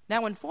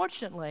 Now,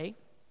 unfortunately,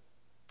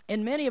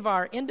 in many of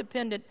our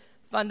independent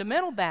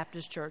fundamental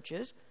Baptist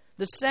churches,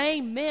 the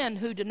same men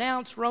who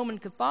denounce Roman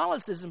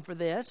Catholicism for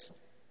this,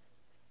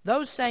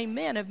 those same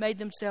men have made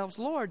themselves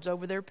lords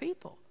over their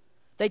people.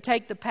 They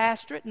take the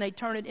pastorate and they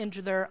turn it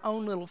into their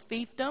own little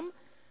fiefdom,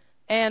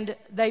 and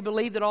they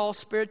believe that all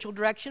spiritual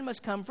direction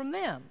must come from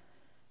them.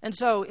 And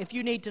so if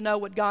you need to know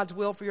what God's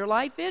will for your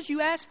life is,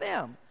 you ask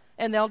them.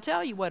 And they'll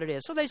tell you what it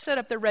is. So they set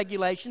up their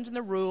regulations and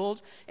the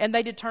rules, and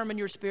they determine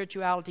your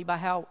spirituality by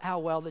how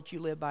well that you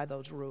live by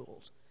those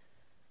rules.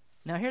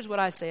 Now, here's what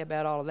I say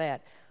about all of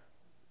that.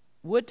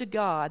 Would to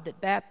God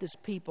that Baptist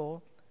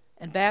people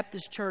and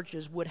Baptist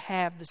churches would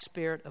have the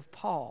spirit of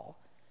Paul.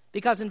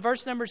 Because in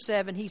verse number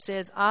 7, he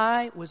says,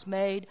 I was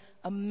made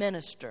a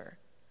minister.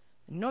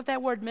 And you know what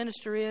that word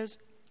minister is?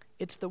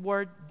 It's the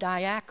word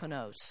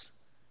diakonos.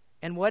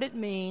 And what it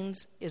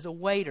means is a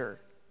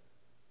waiter.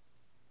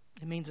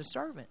 It means a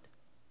servant.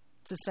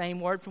 It's the same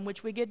word from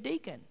which we get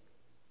deacon.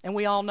 And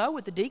we all know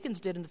what the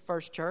deacons did in the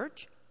first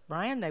church.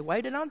 Brian, they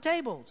waited on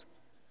tables.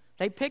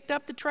 They picked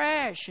up the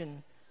trash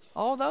and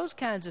all those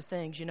kinds of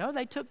things, you know.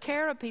 They took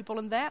care of people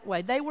in that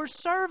way. They were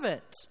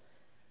servants.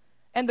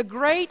 And the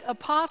great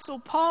apostle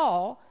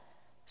Paul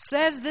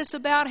says this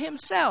about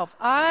himself.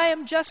 I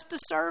am just a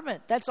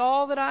servant. That's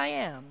all that I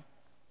am.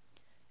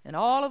 And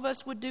all of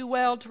us would do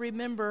well to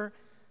remember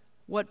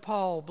what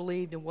Paul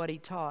believed and what he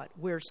taught.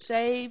 We're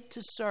saved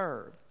to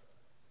serve.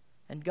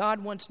 And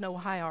God wants no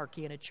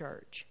hierarchy in a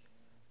church.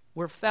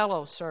 We're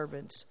fellow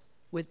servants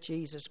with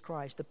Jesus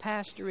Christ. The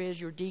pastor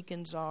is, your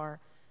deacons are,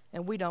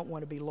 and we don't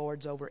want to be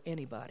lords over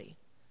anybody.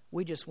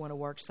 We just want to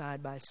work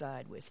side by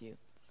side with you.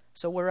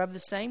 So we're of the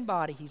same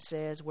body, he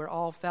says. We're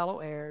all fellow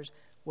heirs.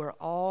 We're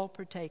all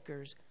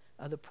partakers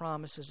of the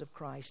promises of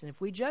Christ. And if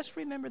we just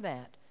remember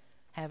that,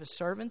 have a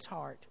servant's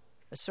heart,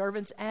 a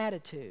servant's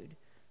attitude,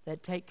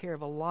 that take care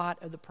of a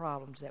lot of the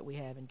problems that we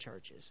have in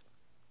churches.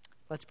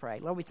 Let's pray.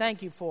 Lord, we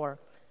thank you for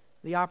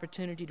the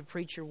opportunity to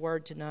preach your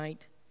word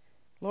tonight.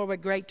 Lord,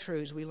 what great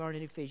truths we learn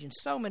in Ephesians.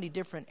 So many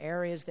different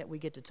areas that we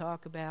get to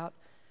talk about.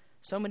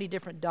 So many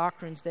different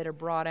doctrines that are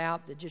brought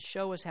out that just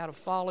show us how to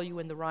follow you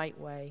in the right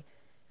way.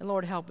 And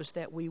Lord, help us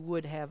that we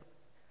would have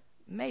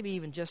maybe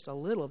even just a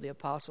little of the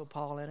Apostle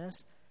Paul in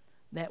us,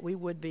 that we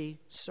would be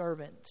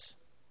servants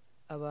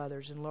of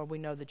others. And Lord, we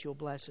know that you'll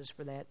bless us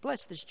for that.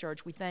 Bless this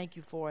church. We thank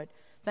you for it.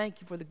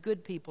 Thank you for the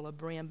good people of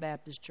Berean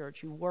Baptist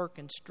Church who work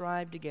and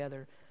strive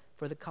together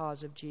for the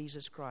cause of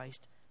Jesus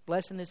Christ.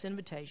 Bless in this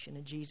invitation.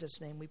 In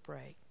Jesus' name we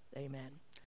pray. Amen.